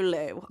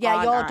 Delulu.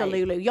 Yeah, you're aren't I?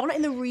 Delulu. You're not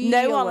in the real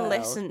No one world.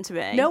 listened to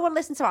me. No one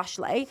listened to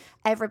Ashley.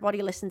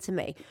 Everybody listened to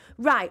me.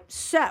 Right,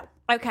 so...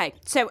 Okay,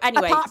 so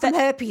anyway... Apart from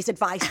herpes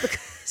advice,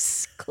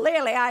 because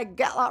clearly I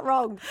get that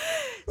wrong.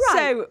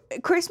 Right. So,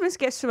 Christmas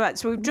gifts for men.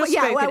 So we've just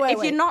spoken.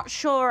 If you're not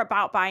sure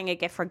about buying a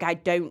gift for a guy,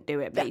 don't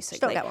do it, basically.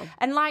 just don't get one.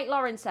 And like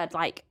Lauren said,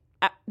 like,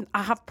 I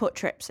have put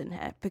trips in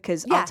here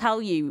because I'll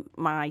tell you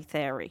my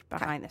theory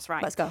behind this,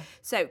 right? Let's go.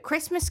 So,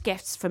 Christmas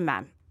gifts for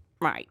men,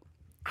 right?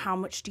 How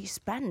much do you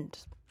spend?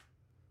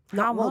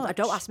 How Well, much?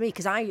 don't ask me,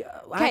 because I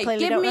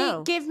clearly don't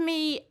know. Give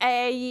me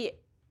a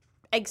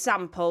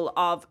example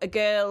of a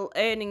girl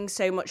earning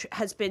so much,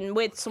 has been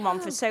with someone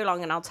for so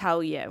long, and I'll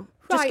tell you.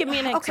 Just give me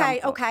an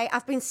example. Okay.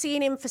 I've been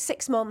seeing him for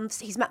 6 months.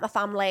 He's met my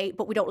family,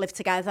 but we don't live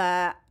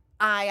together.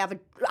 I have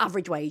an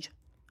average wage.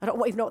 I don't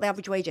even know what the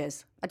average wage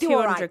is. I do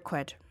 200 all right.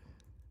 quid.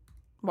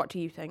 What do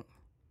you think?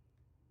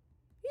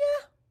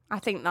 Yeah. I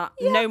think that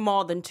no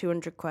more than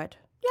 200 quid.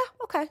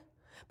 Yeah, okay.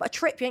 But a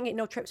trip, you ain't getting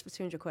no trips for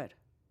 200 quid.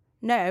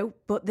 No,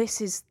 but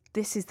this is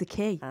the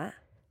key. Huh?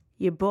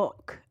 You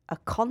book a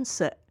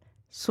concert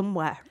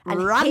somewhere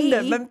And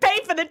random he- and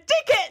pay for the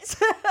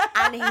tickets.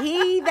 And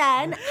he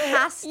then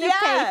has to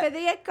pay for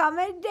the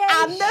accommodation.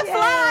 And the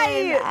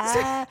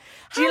flights.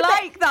 Do you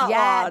like that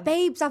yeah, one?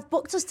 babes, I've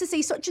booked us to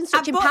see such and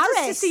such I in booked Paris.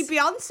 us to see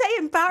Beyonce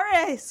in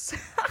Paris.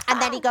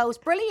 And then he goes,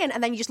 brilliant.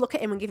 And then you just look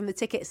at him and give him the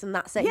tickets and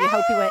that's it. You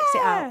hope he works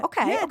it out.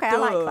 Okay, Yeah, I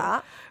like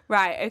that.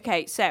 Right,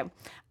 okay, so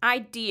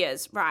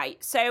ideas,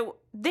 right. So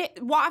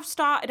what I've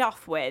started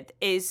off with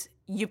is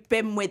you've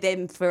been with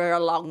him for a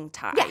long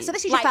time. Yeah, so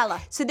this is your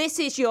fella. So this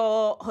is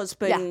your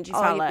husband,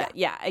 your fella.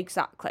 Yeah,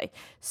 exactly.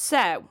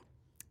 So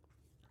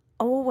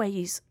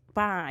always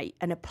buy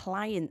an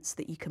appliance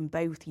that you can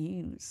both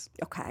use.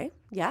 Okay,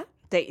 yeah.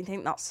 Don't you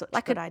think that's such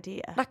a good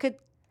idea? Like a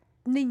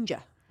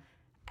ninja.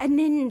 A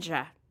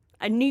Ninja,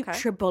 a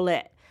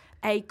NutriBullet,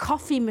 a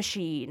coffee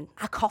machine.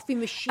 A coffee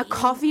machine. A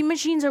coffee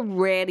machine's a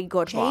really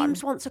good one.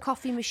 James wants a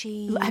coffee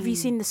machine. Have you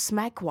seen the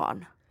Smeg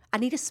one? I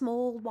need a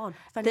small one.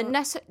 If The anyone-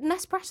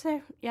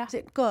 Nespresso, yeah. Is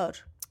it good?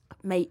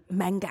 Mate,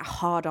 men get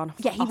hard on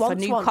Yeah, he off a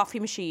wants new one. coffee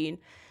machine.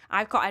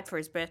 I've got Ed for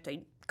his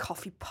birthday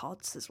coffee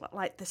pods as well.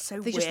 Like, they're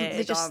so They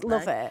weird. just aren't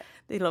love they? it.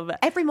 They love it.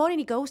 Every morning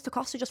he goes to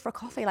Costa just for a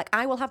coffee. Like,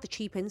 I will have the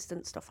cheap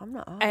instant stuff. I'm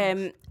not.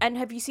 And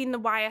have you seen the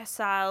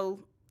YSL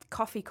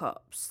coffee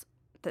cups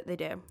that they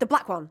do? The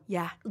black one.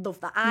 Yeah. Love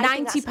that. I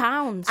think that's-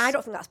 £90. I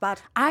don't think that's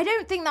bad. I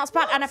don't think that's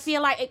bad. And I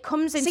feel like it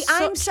comes in See,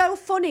 such... I'm so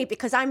funny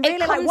because I'm really it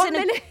like comes 1 in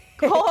minute.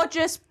 a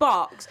gorgeous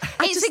box.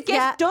 It's a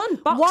gift done.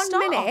 Boxed 1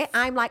 minute, off.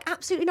 I'm like,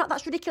 absolutely not.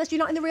 That's ridiculous. You're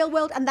not in the real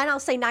world. And then I'll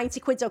say 90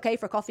 quid's okay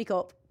for a coffee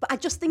cup. But I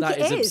just think That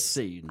it is is.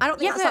 obscene. I don't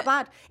think Yeah, that's that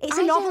but bad. It's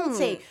a I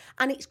novelty. don't.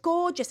 And it's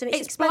gorgeous. And it's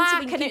It's expensive.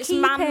 black and, and you it's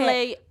keep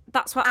manly. It.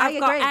 That's what I I've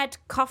got. agree. Ed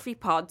coffee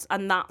pods,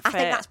 and that I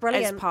think that's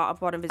brilliant. as part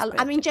of one of his.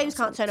 I mean, birthday James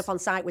can't turn presents. up on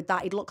site with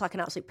that. He'd look like an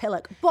absolute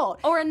pillock. But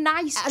Or a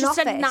nice, an just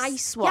a office.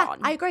 nice Yeah, one.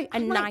 I agree. I A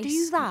might nice,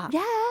 do that.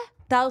 Yeah,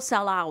 they'll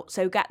sell out.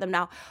 So get them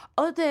now.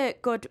 Other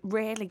good,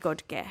 really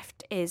good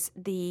gift is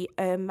the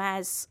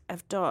Hermes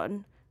have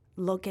done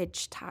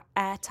luggage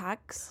air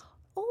tags.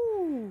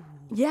 oh,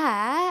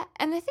 Yeah,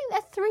 and I think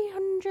they're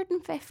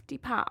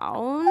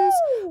 £350.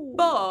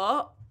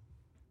 But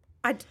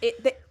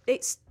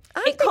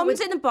it comes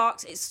in a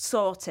box. It's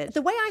sorted.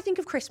 the way I think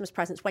of Christmas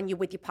presents when you're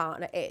with your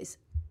partner is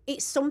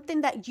it's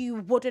something that you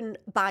wouldn't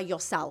buy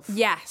yourself.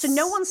 Yes. So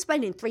no one's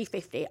spending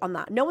 $350 on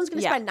that. No one's going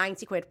to Yeah. spend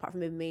 90 quid apart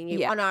from me and you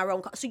Yeah. on our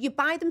own. So you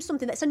buy them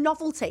something that's a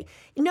novelty.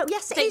 No,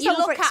 yes, it That is you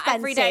look overexpensive. at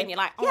every day and you're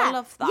like, oh, I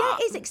love that. Yeah,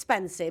 it is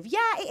expensive. Yeah,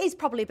 it is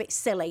probably a bit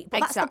silly.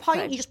 But that's the point.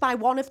 Exactly. You just buy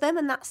one of them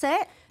and that's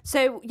it.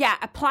 So, yeah,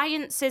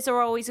 appliances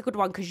are always a good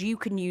one because you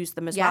can use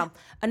them as Yeah. well.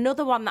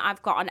 Another one that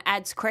I've got on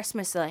Ed's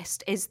Christmas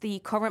list is the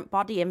Current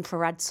Body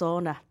infrared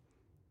sauna.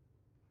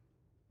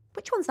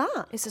 Which one's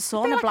that? It's a I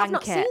feel sauna like blanket. I've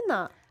not seen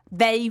that.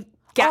 They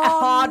get Oh,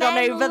 hard on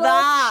men over love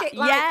that. shit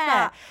like yeah.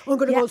 that. I'm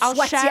gonna go I'll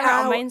sweat share it it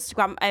on my out.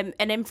 Instagram.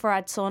 An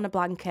infrared sauna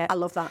blanket. I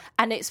love that.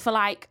 And it's for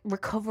like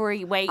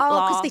recovery, weight Oh,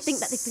 loss. because they think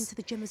that they've been to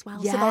the gym as well.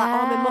 So they're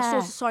like, oh, my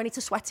muscles are sore, I need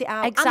to sweat it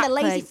out. And the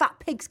lazy Exactly. fat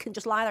pigs can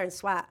just lie there and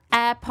sweat.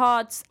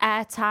 AirPods,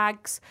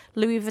 AirTags,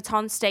 Louis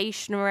Vuitton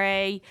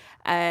stationery,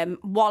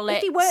 wallet.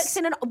 If he works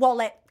in a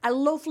wallet, a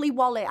lovely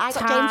wallet. I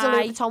got James a Tie.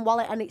 Louis Vuitton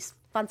wallet and it's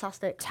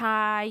fantastic.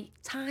 tie,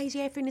 Ties,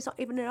 yeah, everything is not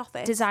even in an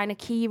office. designer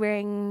key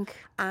ring.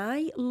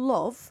 I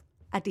love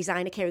a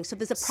designer keyring. So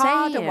there's a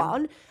Prada Same.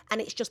 one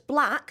and it's just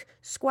black,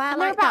 square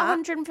And they're like about that.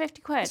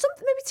 150 quid.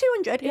 Something maybe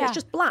 200 and Yeah. it's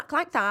just black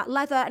like that,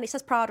 leather, and it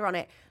says Prada on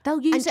it. They'll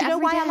use and do it you know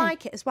every why I day.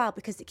 like it as well?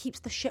 Because it keeps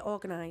the shit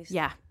organised.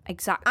 Yeah,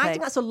 exactly. I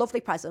think that's a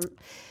lovely present.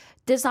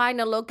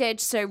 Designer luggage,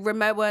 so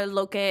Rimowa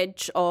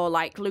luggage or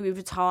like Louis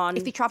Vuitton.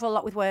 If they travel a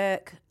lot with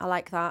work, I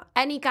like that.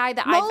 Any guy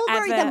that Mulberry,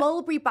 I've ever, the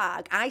Mulberry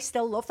bag. I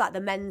still love that. The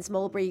men's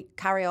Mulberry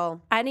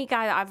carry-all. any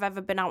guy that I've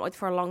ever been out with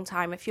for a long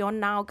time, if you're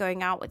now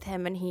going out with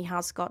him and he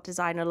has got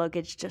designer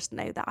luggage, just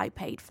know that I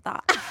paid for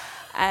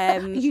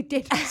that. You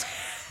did.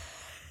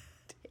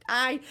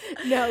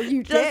 No,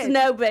 you did. There's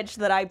no bitch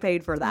that I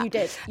paid for that. You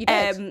did. You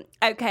did.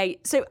 Okay,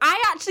 so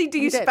I actually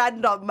do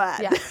spend on men.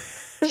 Yeah.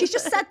 She's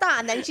just said that,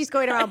 and then she's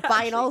going around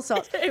buying all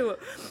sorts.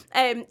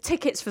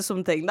 Tickets for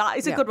something. That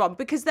is a good one,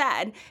 because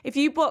then if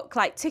you book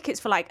like tickets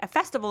for like a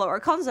festival or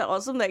a concert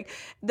or something,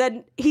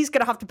 then he's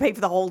going to have to pay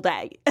for the whole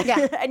day.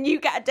 Yeah. And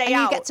you get a day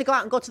out. You get to go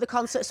out and go to the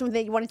concert, something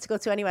that you wanted to go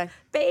to anyway.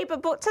 Babe, I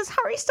booked us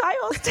Harry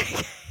Styles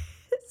tickets.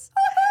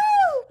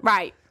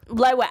 Right.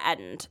 Lower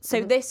end.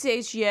 So this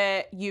is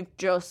you've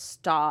just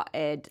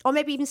started. Or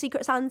maybe even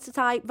Secret Santa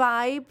type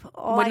vibe.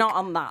 Or we're not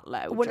on that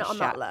low. We're not on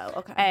that low,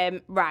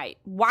 okay. Right.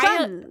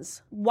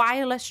 Friends.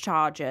 Wireless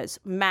chargers.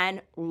 Men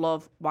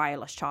love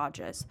wireless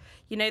chargers.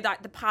 You know,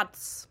 like the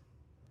pads.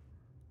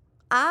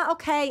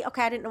 Okay.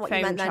 I didn't know what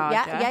you meant then.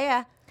 Charger.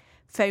 Yeah.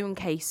 Phone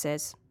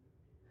cases.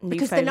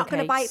 Because they're not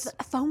going to buy it.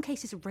 A phone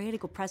case is a really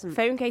good present.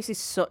 Phone case is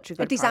such a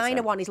good present. A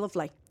designer one is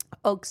lovely.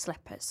 Ugg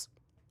slippers.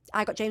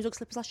 I got James Ugg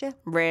slippers last year.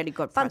 Really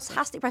good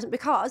Fantastic present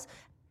because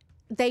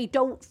they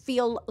don't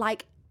feel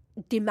like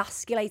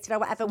demasculated or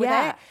whatever with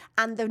it.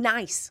 And they're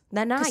nice.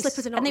 They're nice.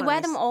 Slippers are not and they nice.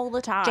 wear them all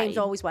the time. James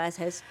always wears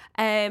his.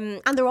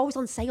 And they're always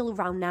on sale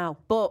around now.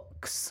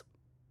 Books.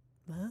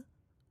 What?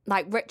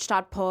 Like Rich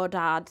Dad, Poor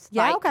Dad.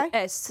 Yeah, like, okay.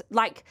 It's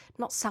like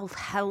not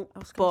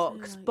self-help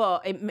books,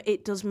 but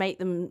it does make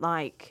them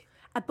like...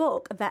 A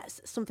book that's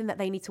something that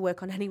they need to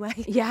work on anyway.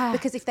 Yeah.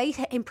 Because if they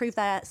improve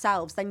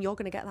themselves, then you're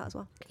going to get that as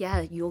well.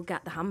 Yeah, you'll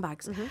get the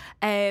handbags.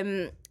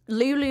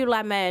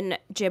 Lululemon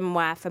gym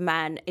wear for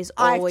men is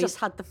always... I've just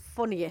had the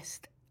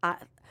funniest... As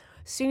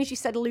soon as you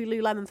said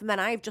Lululemon for men,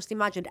 I've just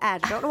imagined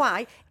Ed, I don't know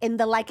why, in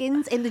the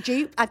leggings, in the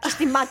jupe. I've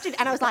just imagined,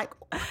 and I was like...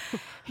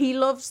 He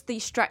loves the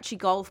stretchy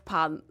golf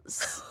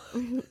pants.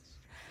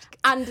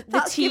 And the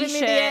That's giving me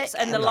the T-shirts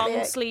ick. and the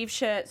long sleeve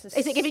shirts.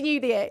 Is it giving you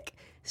the ick?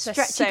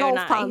 Stretchy so golf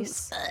nice.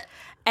 pants.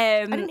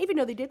 I didn't even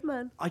know they did,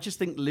 man. I just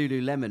think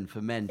Lululemon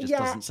for men just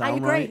doesn't sound I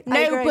agree. right. No, I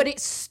agree. but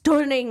it's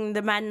stunning,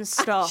 the men's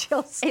stuff.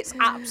 It's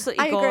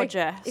absolutely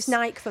gorgeous. It's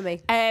Nike for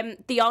me.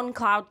 The On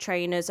Cloud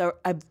trainers are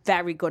a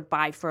very good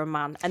buy for a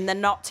man, and they're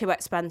not too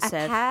expensive.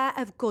 A pair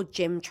of good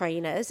gym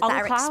trainers On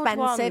that are Cloud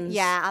expensive. ones.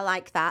 Yeah, I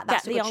like that.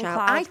 That's Get a the good On shout.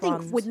 Cloud I think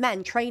ones. with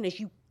men trainers,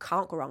 you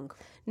can't go wrong.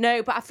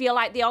 No, but I feel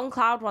like the On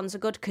Cloud ones are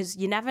good because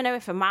you never know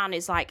if a man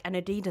is like an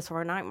Adidas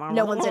or a Nike man.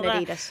 No one's an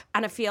Adidas.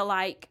 And I feel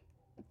like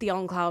the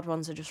On Cloud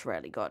ones are just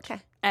really good.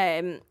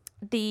 Okay.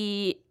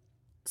 The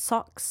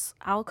socks,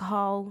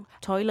 alcohol,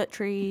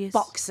 toiletries.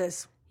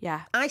 Boxers.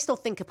 Yeah. I still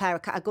think a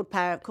couple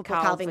of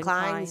Calvin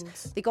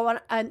Kleins. They go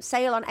on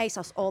sale on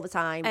ASOS all the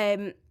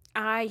time.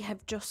 I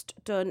have just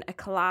done a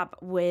collab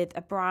with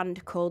a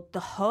brand called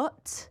The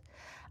Hut.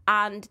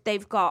 And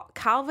they've got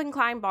Calvin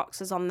Klein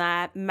boxers on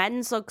there,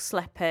 men's Ugg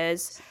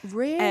slippers.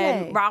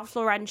 Really? Ralph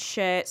Lauren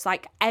shirts,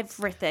 like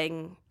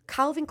everything.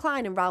 Calvin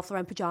Klein and Ralph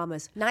Lauren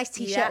pajamas. Nice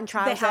t-shirt and They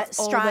trouser, have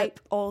stripe.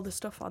 all the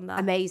stuff on there.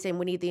 Amazing.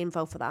 We need the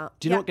info for that.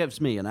 Do you know what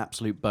gives me an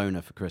absolute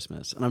boner for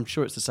Christmas? And I'm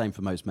sure it's the same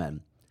for most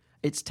men.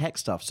 It's tech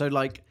stuff. So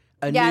like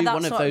a new that's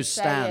one of what I'm those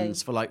stands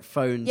saying. for like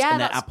phones Yeah, and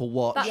their that's- Apple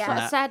Watch. That's and what I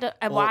that. said,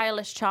 a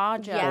wireless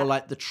charger. Yeah. Or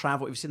like the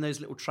travel. Have you seen those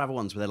little travel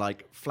ones where they're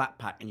like flat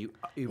pack and you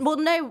Well,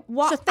 no,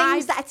 what So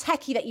things that are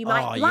techie that you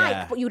might like,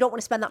 yeah. but you don't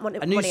want to spend that money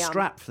a new on.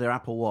 strap for their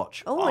Apple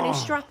Watch. Oh, a new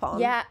strap on.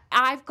 Yeah,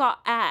 I've got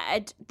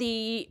Ed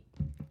the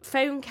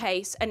phone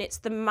case, and it's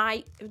the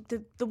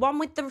one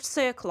with the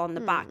circle on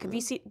the back. Have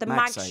you seen the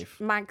MagSafe?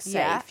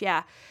 MagSafe,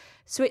 yeah.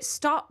 So it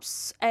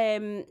stops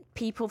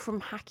people from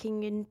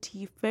hacking into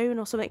your phone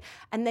or something,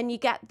 and then you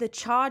get the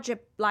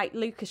charger, like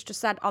Lucas just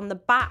said, on the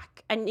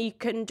back, and you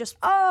can just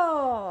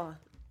very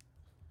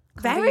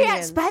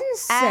Convenience.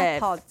 expensive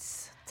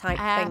AirPods type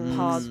things.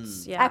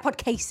 AirPods, yeah. AirPod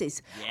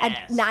cases. A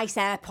nice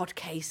AirPod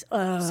case.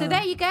 Ugh. So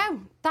there you go.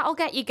 That'll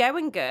get you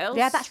going, girls.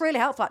 Yeah, that's really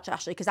helpful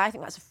actually, because I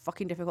think that's a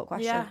fucking difficult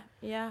question.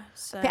 Yeah.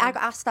 So I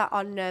got asked that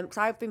on because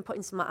I've been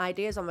putting some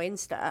ideas on my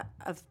Insta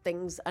of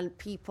things, and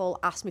people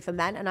ask me for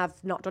men, and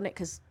I've not done it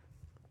because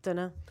don't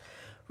know.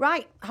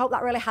 Right, hope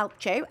that really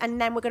helped you. And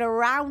then we're going to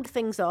round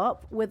things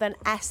up with an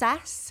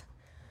SS,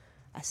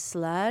 a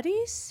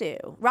slutty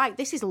Sue. Right,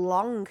 this is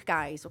long,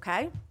 guys.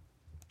 Okay,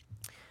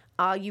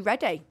 are you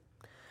ready?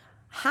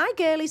 Hi,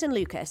 girlies and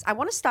Lucas. I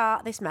want to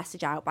start this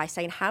message out by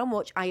saying how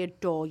much I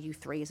adore you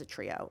three as a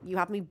trio. You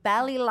have me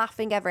belly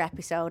laughing every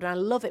episode, and I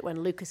love it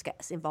when Lucas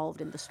gets involved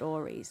in the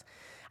stories.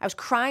 I was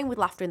crying with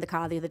laughter in the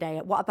car the other day.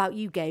 What about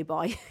you, gay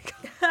boy?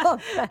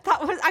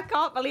 I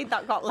can't believe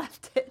that got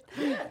left in.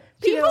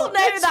 People know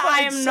that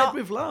I am not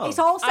with love. It's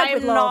all said I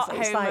with am love. not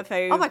It's like,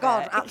 homophobic. oh my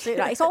God,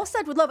 absolutely right. It's all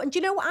said with love. And do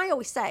you know what I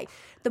always say?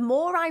 The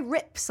more I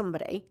rip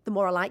somebody, the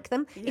more I like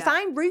them. Yeah. If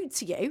I'm rude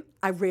to you,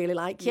 I really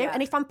like you. Yeah.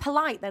 And if I'm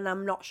polite, then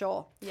I'm not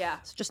sure. Yeah.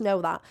 So just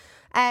know that.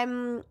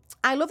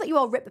 I love that you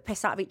all rip the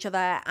piss out of each other,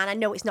 and I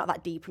know it's not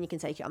that deep when you can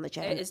take it on the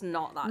chin. It is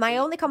not that My deep.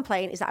 only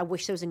complaint is that I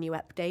wish there was a new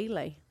ep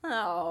daily.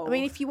 Oh. I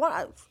mean, if you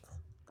want...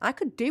 I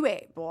could do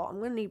it, but I'm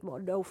going to need more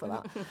dough for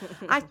that.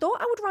 I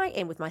thought I would write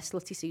in with my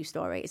Slutty Sue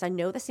story, as I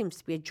know there seems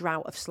to be a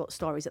drought of slut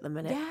stories at the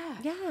minute.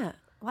 Yeah.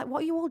 Like,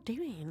 what are you all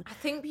doing? I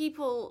think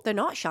people... They're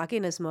not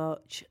shagging as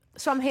much.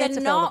 So I'm here to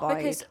fill the not, void.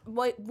 because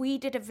we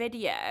did a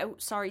video,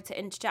 sorry to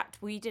interject,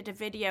 we did a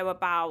video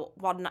about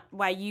one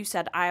where you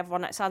said, I have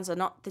one night stands, and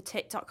not the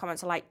TikTok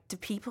comments are like, do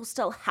people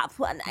still have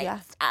one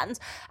night stands?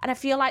 And I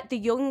feel like the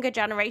younger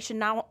generation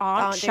now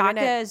aren't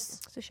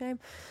shaggers. It's a shame.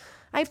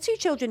 I have 2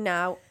 children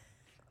now.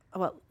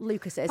 Well,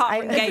 Lucas is.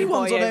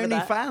 Everyone's on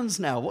OnlyFans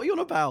now. What are you on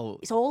about?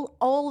 It's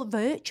all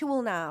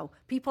virtual now.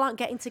 People aren't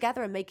getting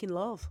together and making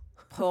love.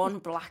 Porn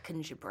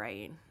blackens your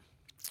brain.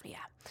 Yeah.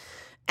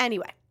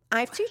 Anyway,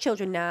 I have 2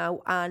 children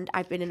now, and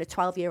I've been in a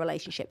 12-year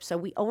relationship. So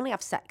we only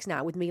have sex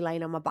now with me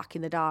laying on my back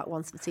in the dark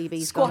once the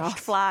TV's gone off.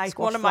 Squashed fly,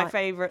 one of my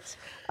favourites.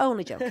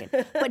 Only joking.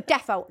 But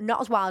defo,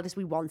 not as wild as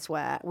we once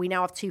were. We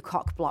now have 2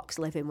 cock blocks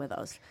living with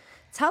us.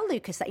 Tell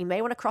Lucas that he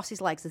may want to cross his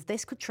legs, as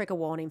this could trigger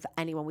warning for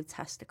anyone with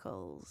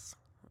testicles.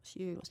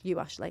 It's you,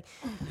 Ashley.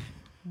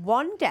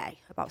 One day,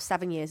 about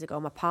 7 years ago,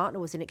 my partner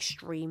was in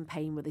extreme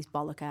pain with his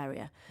bollock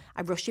area.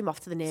 I rushed him off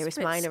to the nearest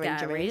minor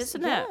injuries.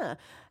 Isn't it?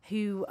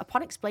 Who,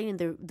 upon explaining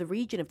the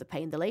region of the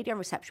pain, the lady on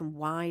reception,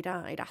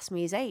 wide-eyed, asked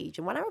me his age.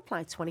 And when I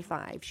replied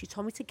 25, she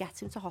told me to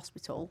get him to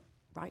hospital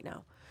right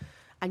now.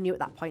 I knew at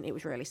that point it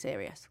was really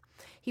serious.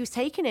 He was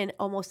taken in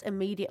almost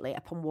immediately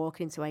upon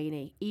walking into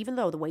A&E, even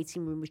though the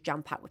waiting room was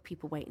jam-packed with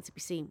people waiting to be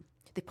seen.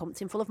 They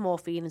pumped him full of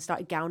morphine and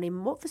started gowning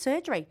him up for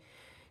surgery.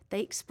 They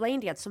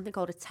explained he had something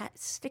called a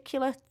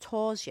testicular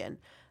torsion.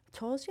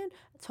 Torsion?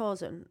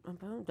 I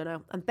don't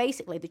know. And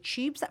basically, the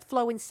tubes that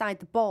flow inside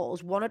the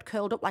balls, one had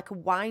curled up like a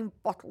wine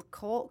bottle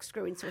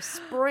corkscrew into a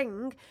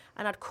spring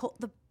and had cut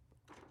the...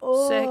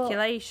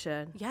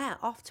 circulation. Yeah,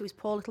 off to his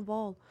poor little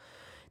ball.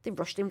 They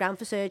rushed him down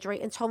for surgery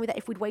and told me that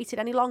if we'd waited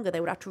any longer, they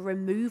would have to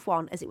remove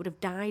one, as it would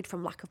have died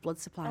from lack of blood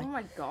supply. Oh,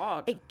 my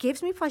God. It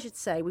gives me pleasure to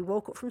say we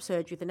woke up from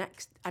surgery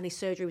and his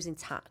surgery was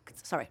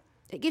intact. Sorry.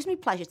 It gives me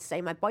pleasure to say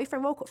my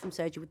boyfriend woke up from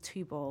surgery with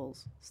 2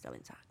 balls still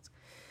intact.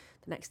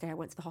 The next day I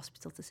went to the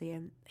hospital to see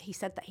him. He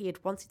said that he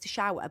had wanted to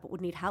shower but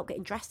would need help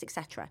getting dressed,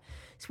 etc.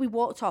 So we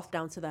walked off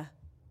down to the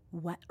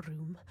wet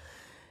room,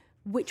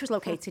 which was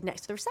located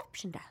next to the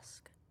reception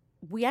desk.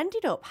 We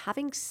ended up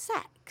having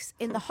sex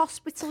in the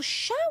hospital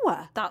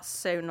shower. That's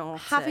so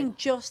naughty. Having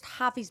just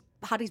had his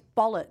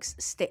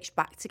bollocks stitched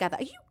back together.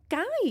 Are you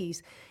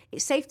guys?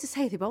 It's safe to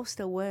say they both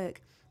still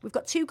work. We've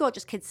got 2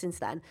 gorgeous kids since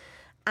then.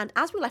 And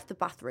as we left the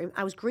bathroom,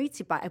 I was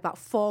greeted by about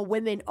 4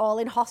 women, all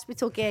in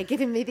hospital gear,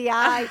 giving me the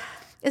eye,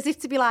 as if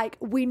to be like,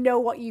 we know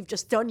what you've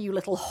just done, you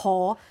little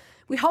whore.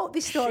 We hope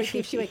this story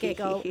gives you a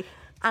giggle.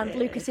 And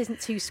Lucas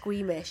isn't too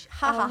squeamish.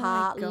 Ha ha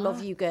ha,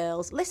 love you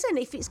girls. Listen,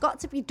 if it's got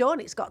to be done,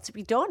 it's got to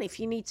be done. If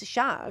you need to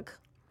shag.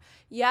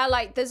 Yeah,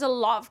 like, there's a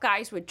lot of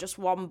guys with just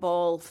 1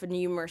 ball for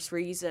numerous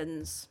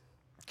reasons.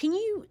 Can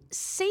you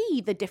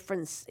see the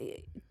difference?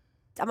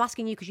 I'm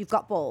asking you because you've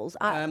got balls.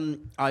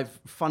 I've,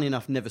 funny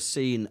enough, never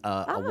seen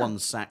a 1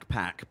 sack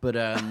pack, but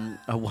a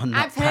 1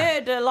 nut I've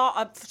heard a lot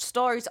of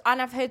stories,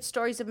 and I've heard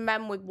stories of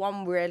men with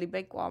 1 really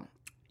big one.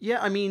 Yeah,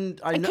 I mean,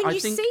 I know. Can I you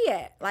think, see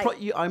it? Like,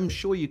 I'm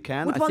sure you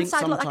can. would I one think side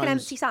sometimes, look like an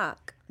empty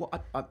sack? Well,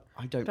 I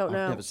don't know.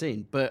 I've never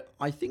seen, but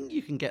I think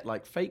you can get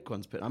like fake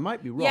ones. But I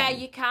might be wrong. Yeah,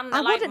 you can.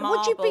 I like wouldn't.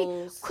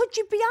 marbles. Could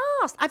you be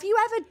asked? Have you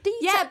ever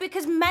Yeah,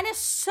 because men are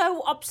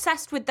so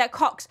obsessed with their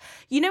cocks.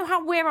 You know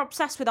how we're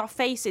obsessed with our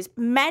faces?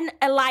 Men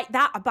are like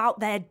that about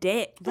their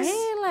dicks.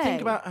 Really?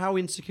 Think about how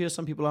insecure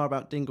some people are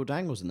about dingle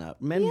dangles and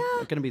that. Men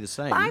are going to be the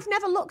same. But I've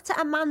never looked at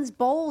a man's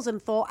balls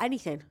and thought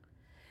anything.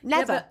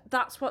 Never. Yeah, but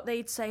that's what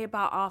they'd say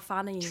about our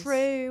fannies.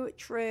 True.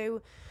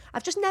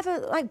 I've just never,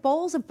 like,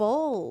 balls are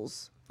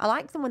balls. I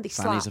like them when they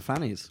fannies slap. are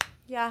fannies.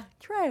 Yeah,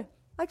 true.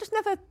 I just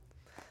never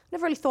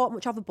really thought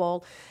much of a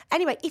ball.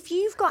 Anyway, if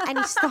you've got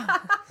any stories,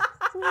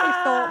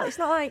 it's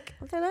not like,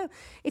 I don't know.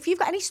 If you've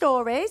got any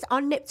stories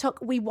on Nip Tuck,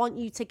 we want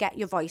you to get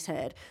your voice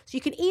heard. So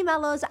you can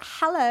email us at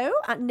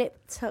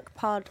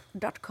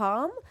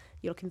hello@niptuckpod.com.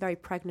 You're looking very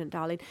pregnant,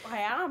 darling. I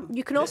am.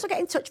 You can also get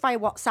in touch via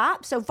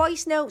WhatsApp. So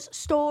voice notes,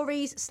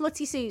 stories,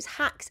 slutty suits,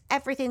 hacks,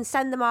 everything,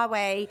 send them our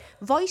way.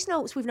 Voice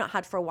notes we've not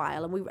had for a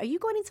while. And are you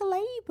going into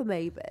labour,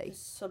 maybe? There's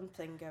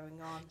something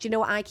going on. Do you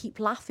know what I keep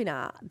laughing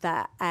at?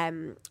 That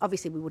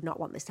obviously we would not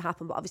want this to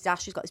happen, but obviously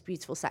Ashley's got this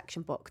beautiful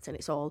section booked and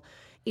it's all,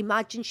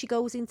 imagine she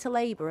goes into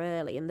labour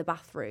early in the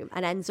bathroom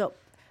and ends up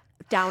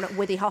down at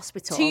Withy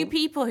Hospital. 2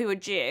 people who are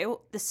due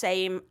the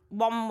same,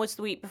 one was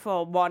the week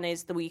before, one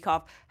is the week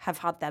of, have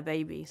had their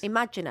babies.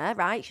 Imagine her,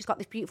 right? She's got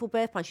this beautiful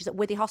birth plan. She's at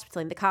Withy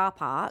Hospital in the car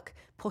park,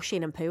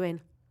 pushing and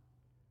pooing.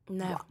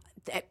 No.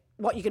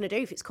 What are you going to do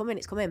if it's coming?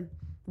 It's coming.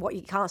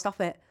 You can't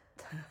stop it.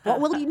 What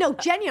will you know?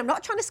 Genuinely, I'm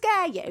not trying to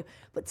scare you,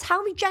 but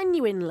tell me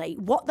genuinely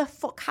what the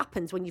fuck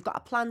happens when you've got a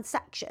planned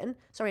section.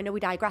 Sorry, I know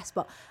we digress,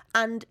 but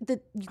you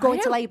go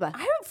into labour.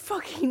 I don't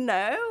fucking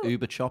know.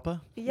 Uber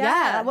chopper.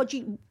 Yeah.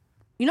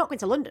 You're not going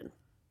to London.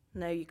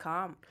 No, you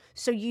can't.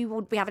 So you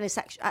would be having a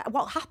section.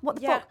 What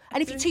the fuck?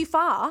 And if you're too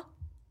far,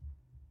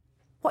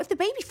 what if the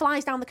baby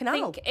flies down the canal?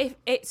 I think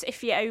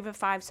if you're over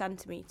 5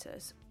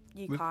 centimetres,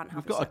 You can't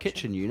have We've got a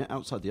kitchen unit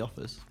outside the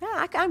office.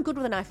 Yeah, I'm good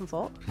with a knife and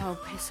fork. Oh,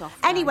 piss off.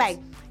 Anyway,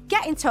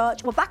 get in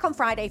touch. We're back on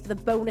Friday for the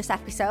bonus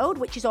episode,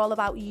 which is all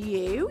about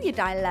you, your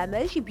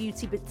dilemmas, your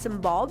beauty bits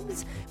and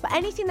bobs. But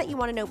anything that you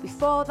want to know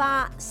before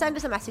that, send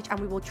us a message and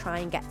we will try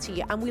and get to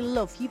you. And we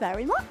love you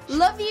very much.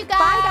 Love you guys.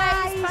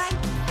 Bye, guys.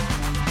 Bye.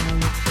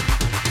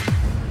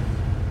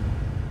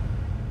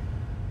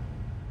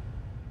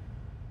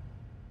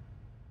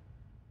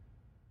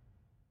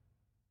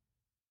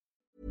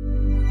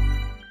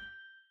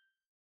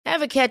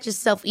 Ever catch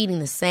yourself eating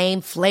the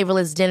same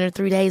flavorless dinner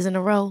 3 days in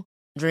a row?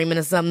 Dreaming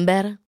of something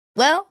better?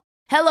 Well,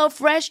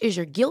 HelloFresh is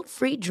your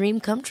guilt-free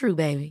dream come true,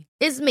 baby.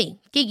 It's me,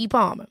 Keke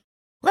Palmer.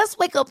 Let's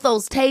wake up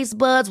those taste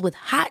buds with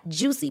hot,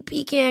 juicy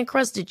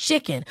pecan-crusted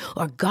chicken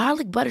or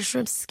garlic butter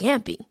shrimp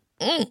scampi.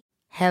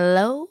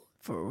 Hello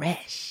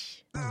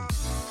Fresh.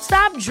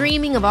 Stop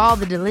dreaming of all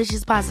the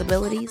delicious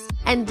possibilities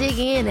and dig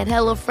in at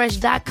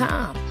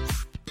HelloFresh.com.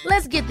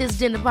 Let's get this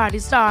dinner party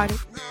started.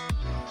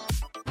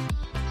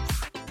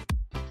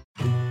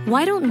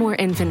 Why don't more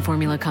infant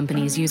formula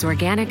companies use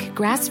organic,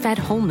 grass-fed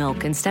whole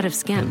milk instead of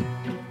skim?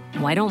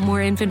 Why don't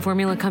more infant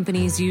formula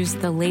companies use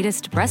the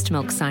latest breast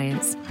milk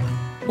science?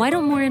 Why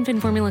don't more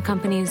infant formula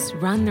companies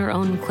run their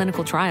own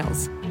clinical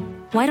trials?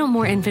 Why don't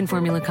more infant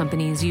formula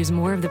companies use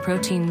more of the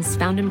proteins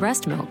found in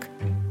breast milk?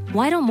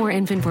 Why don't more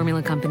infant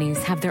formula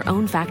companies have their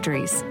own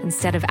factories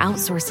instead of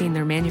outsourcing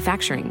their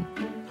manufacturing?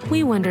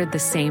 We wondered the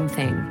same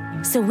thing.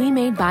 So we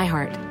made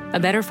ByHeart, a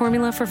better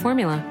formula for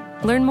formula.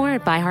 Learn more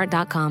at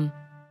byheart.com.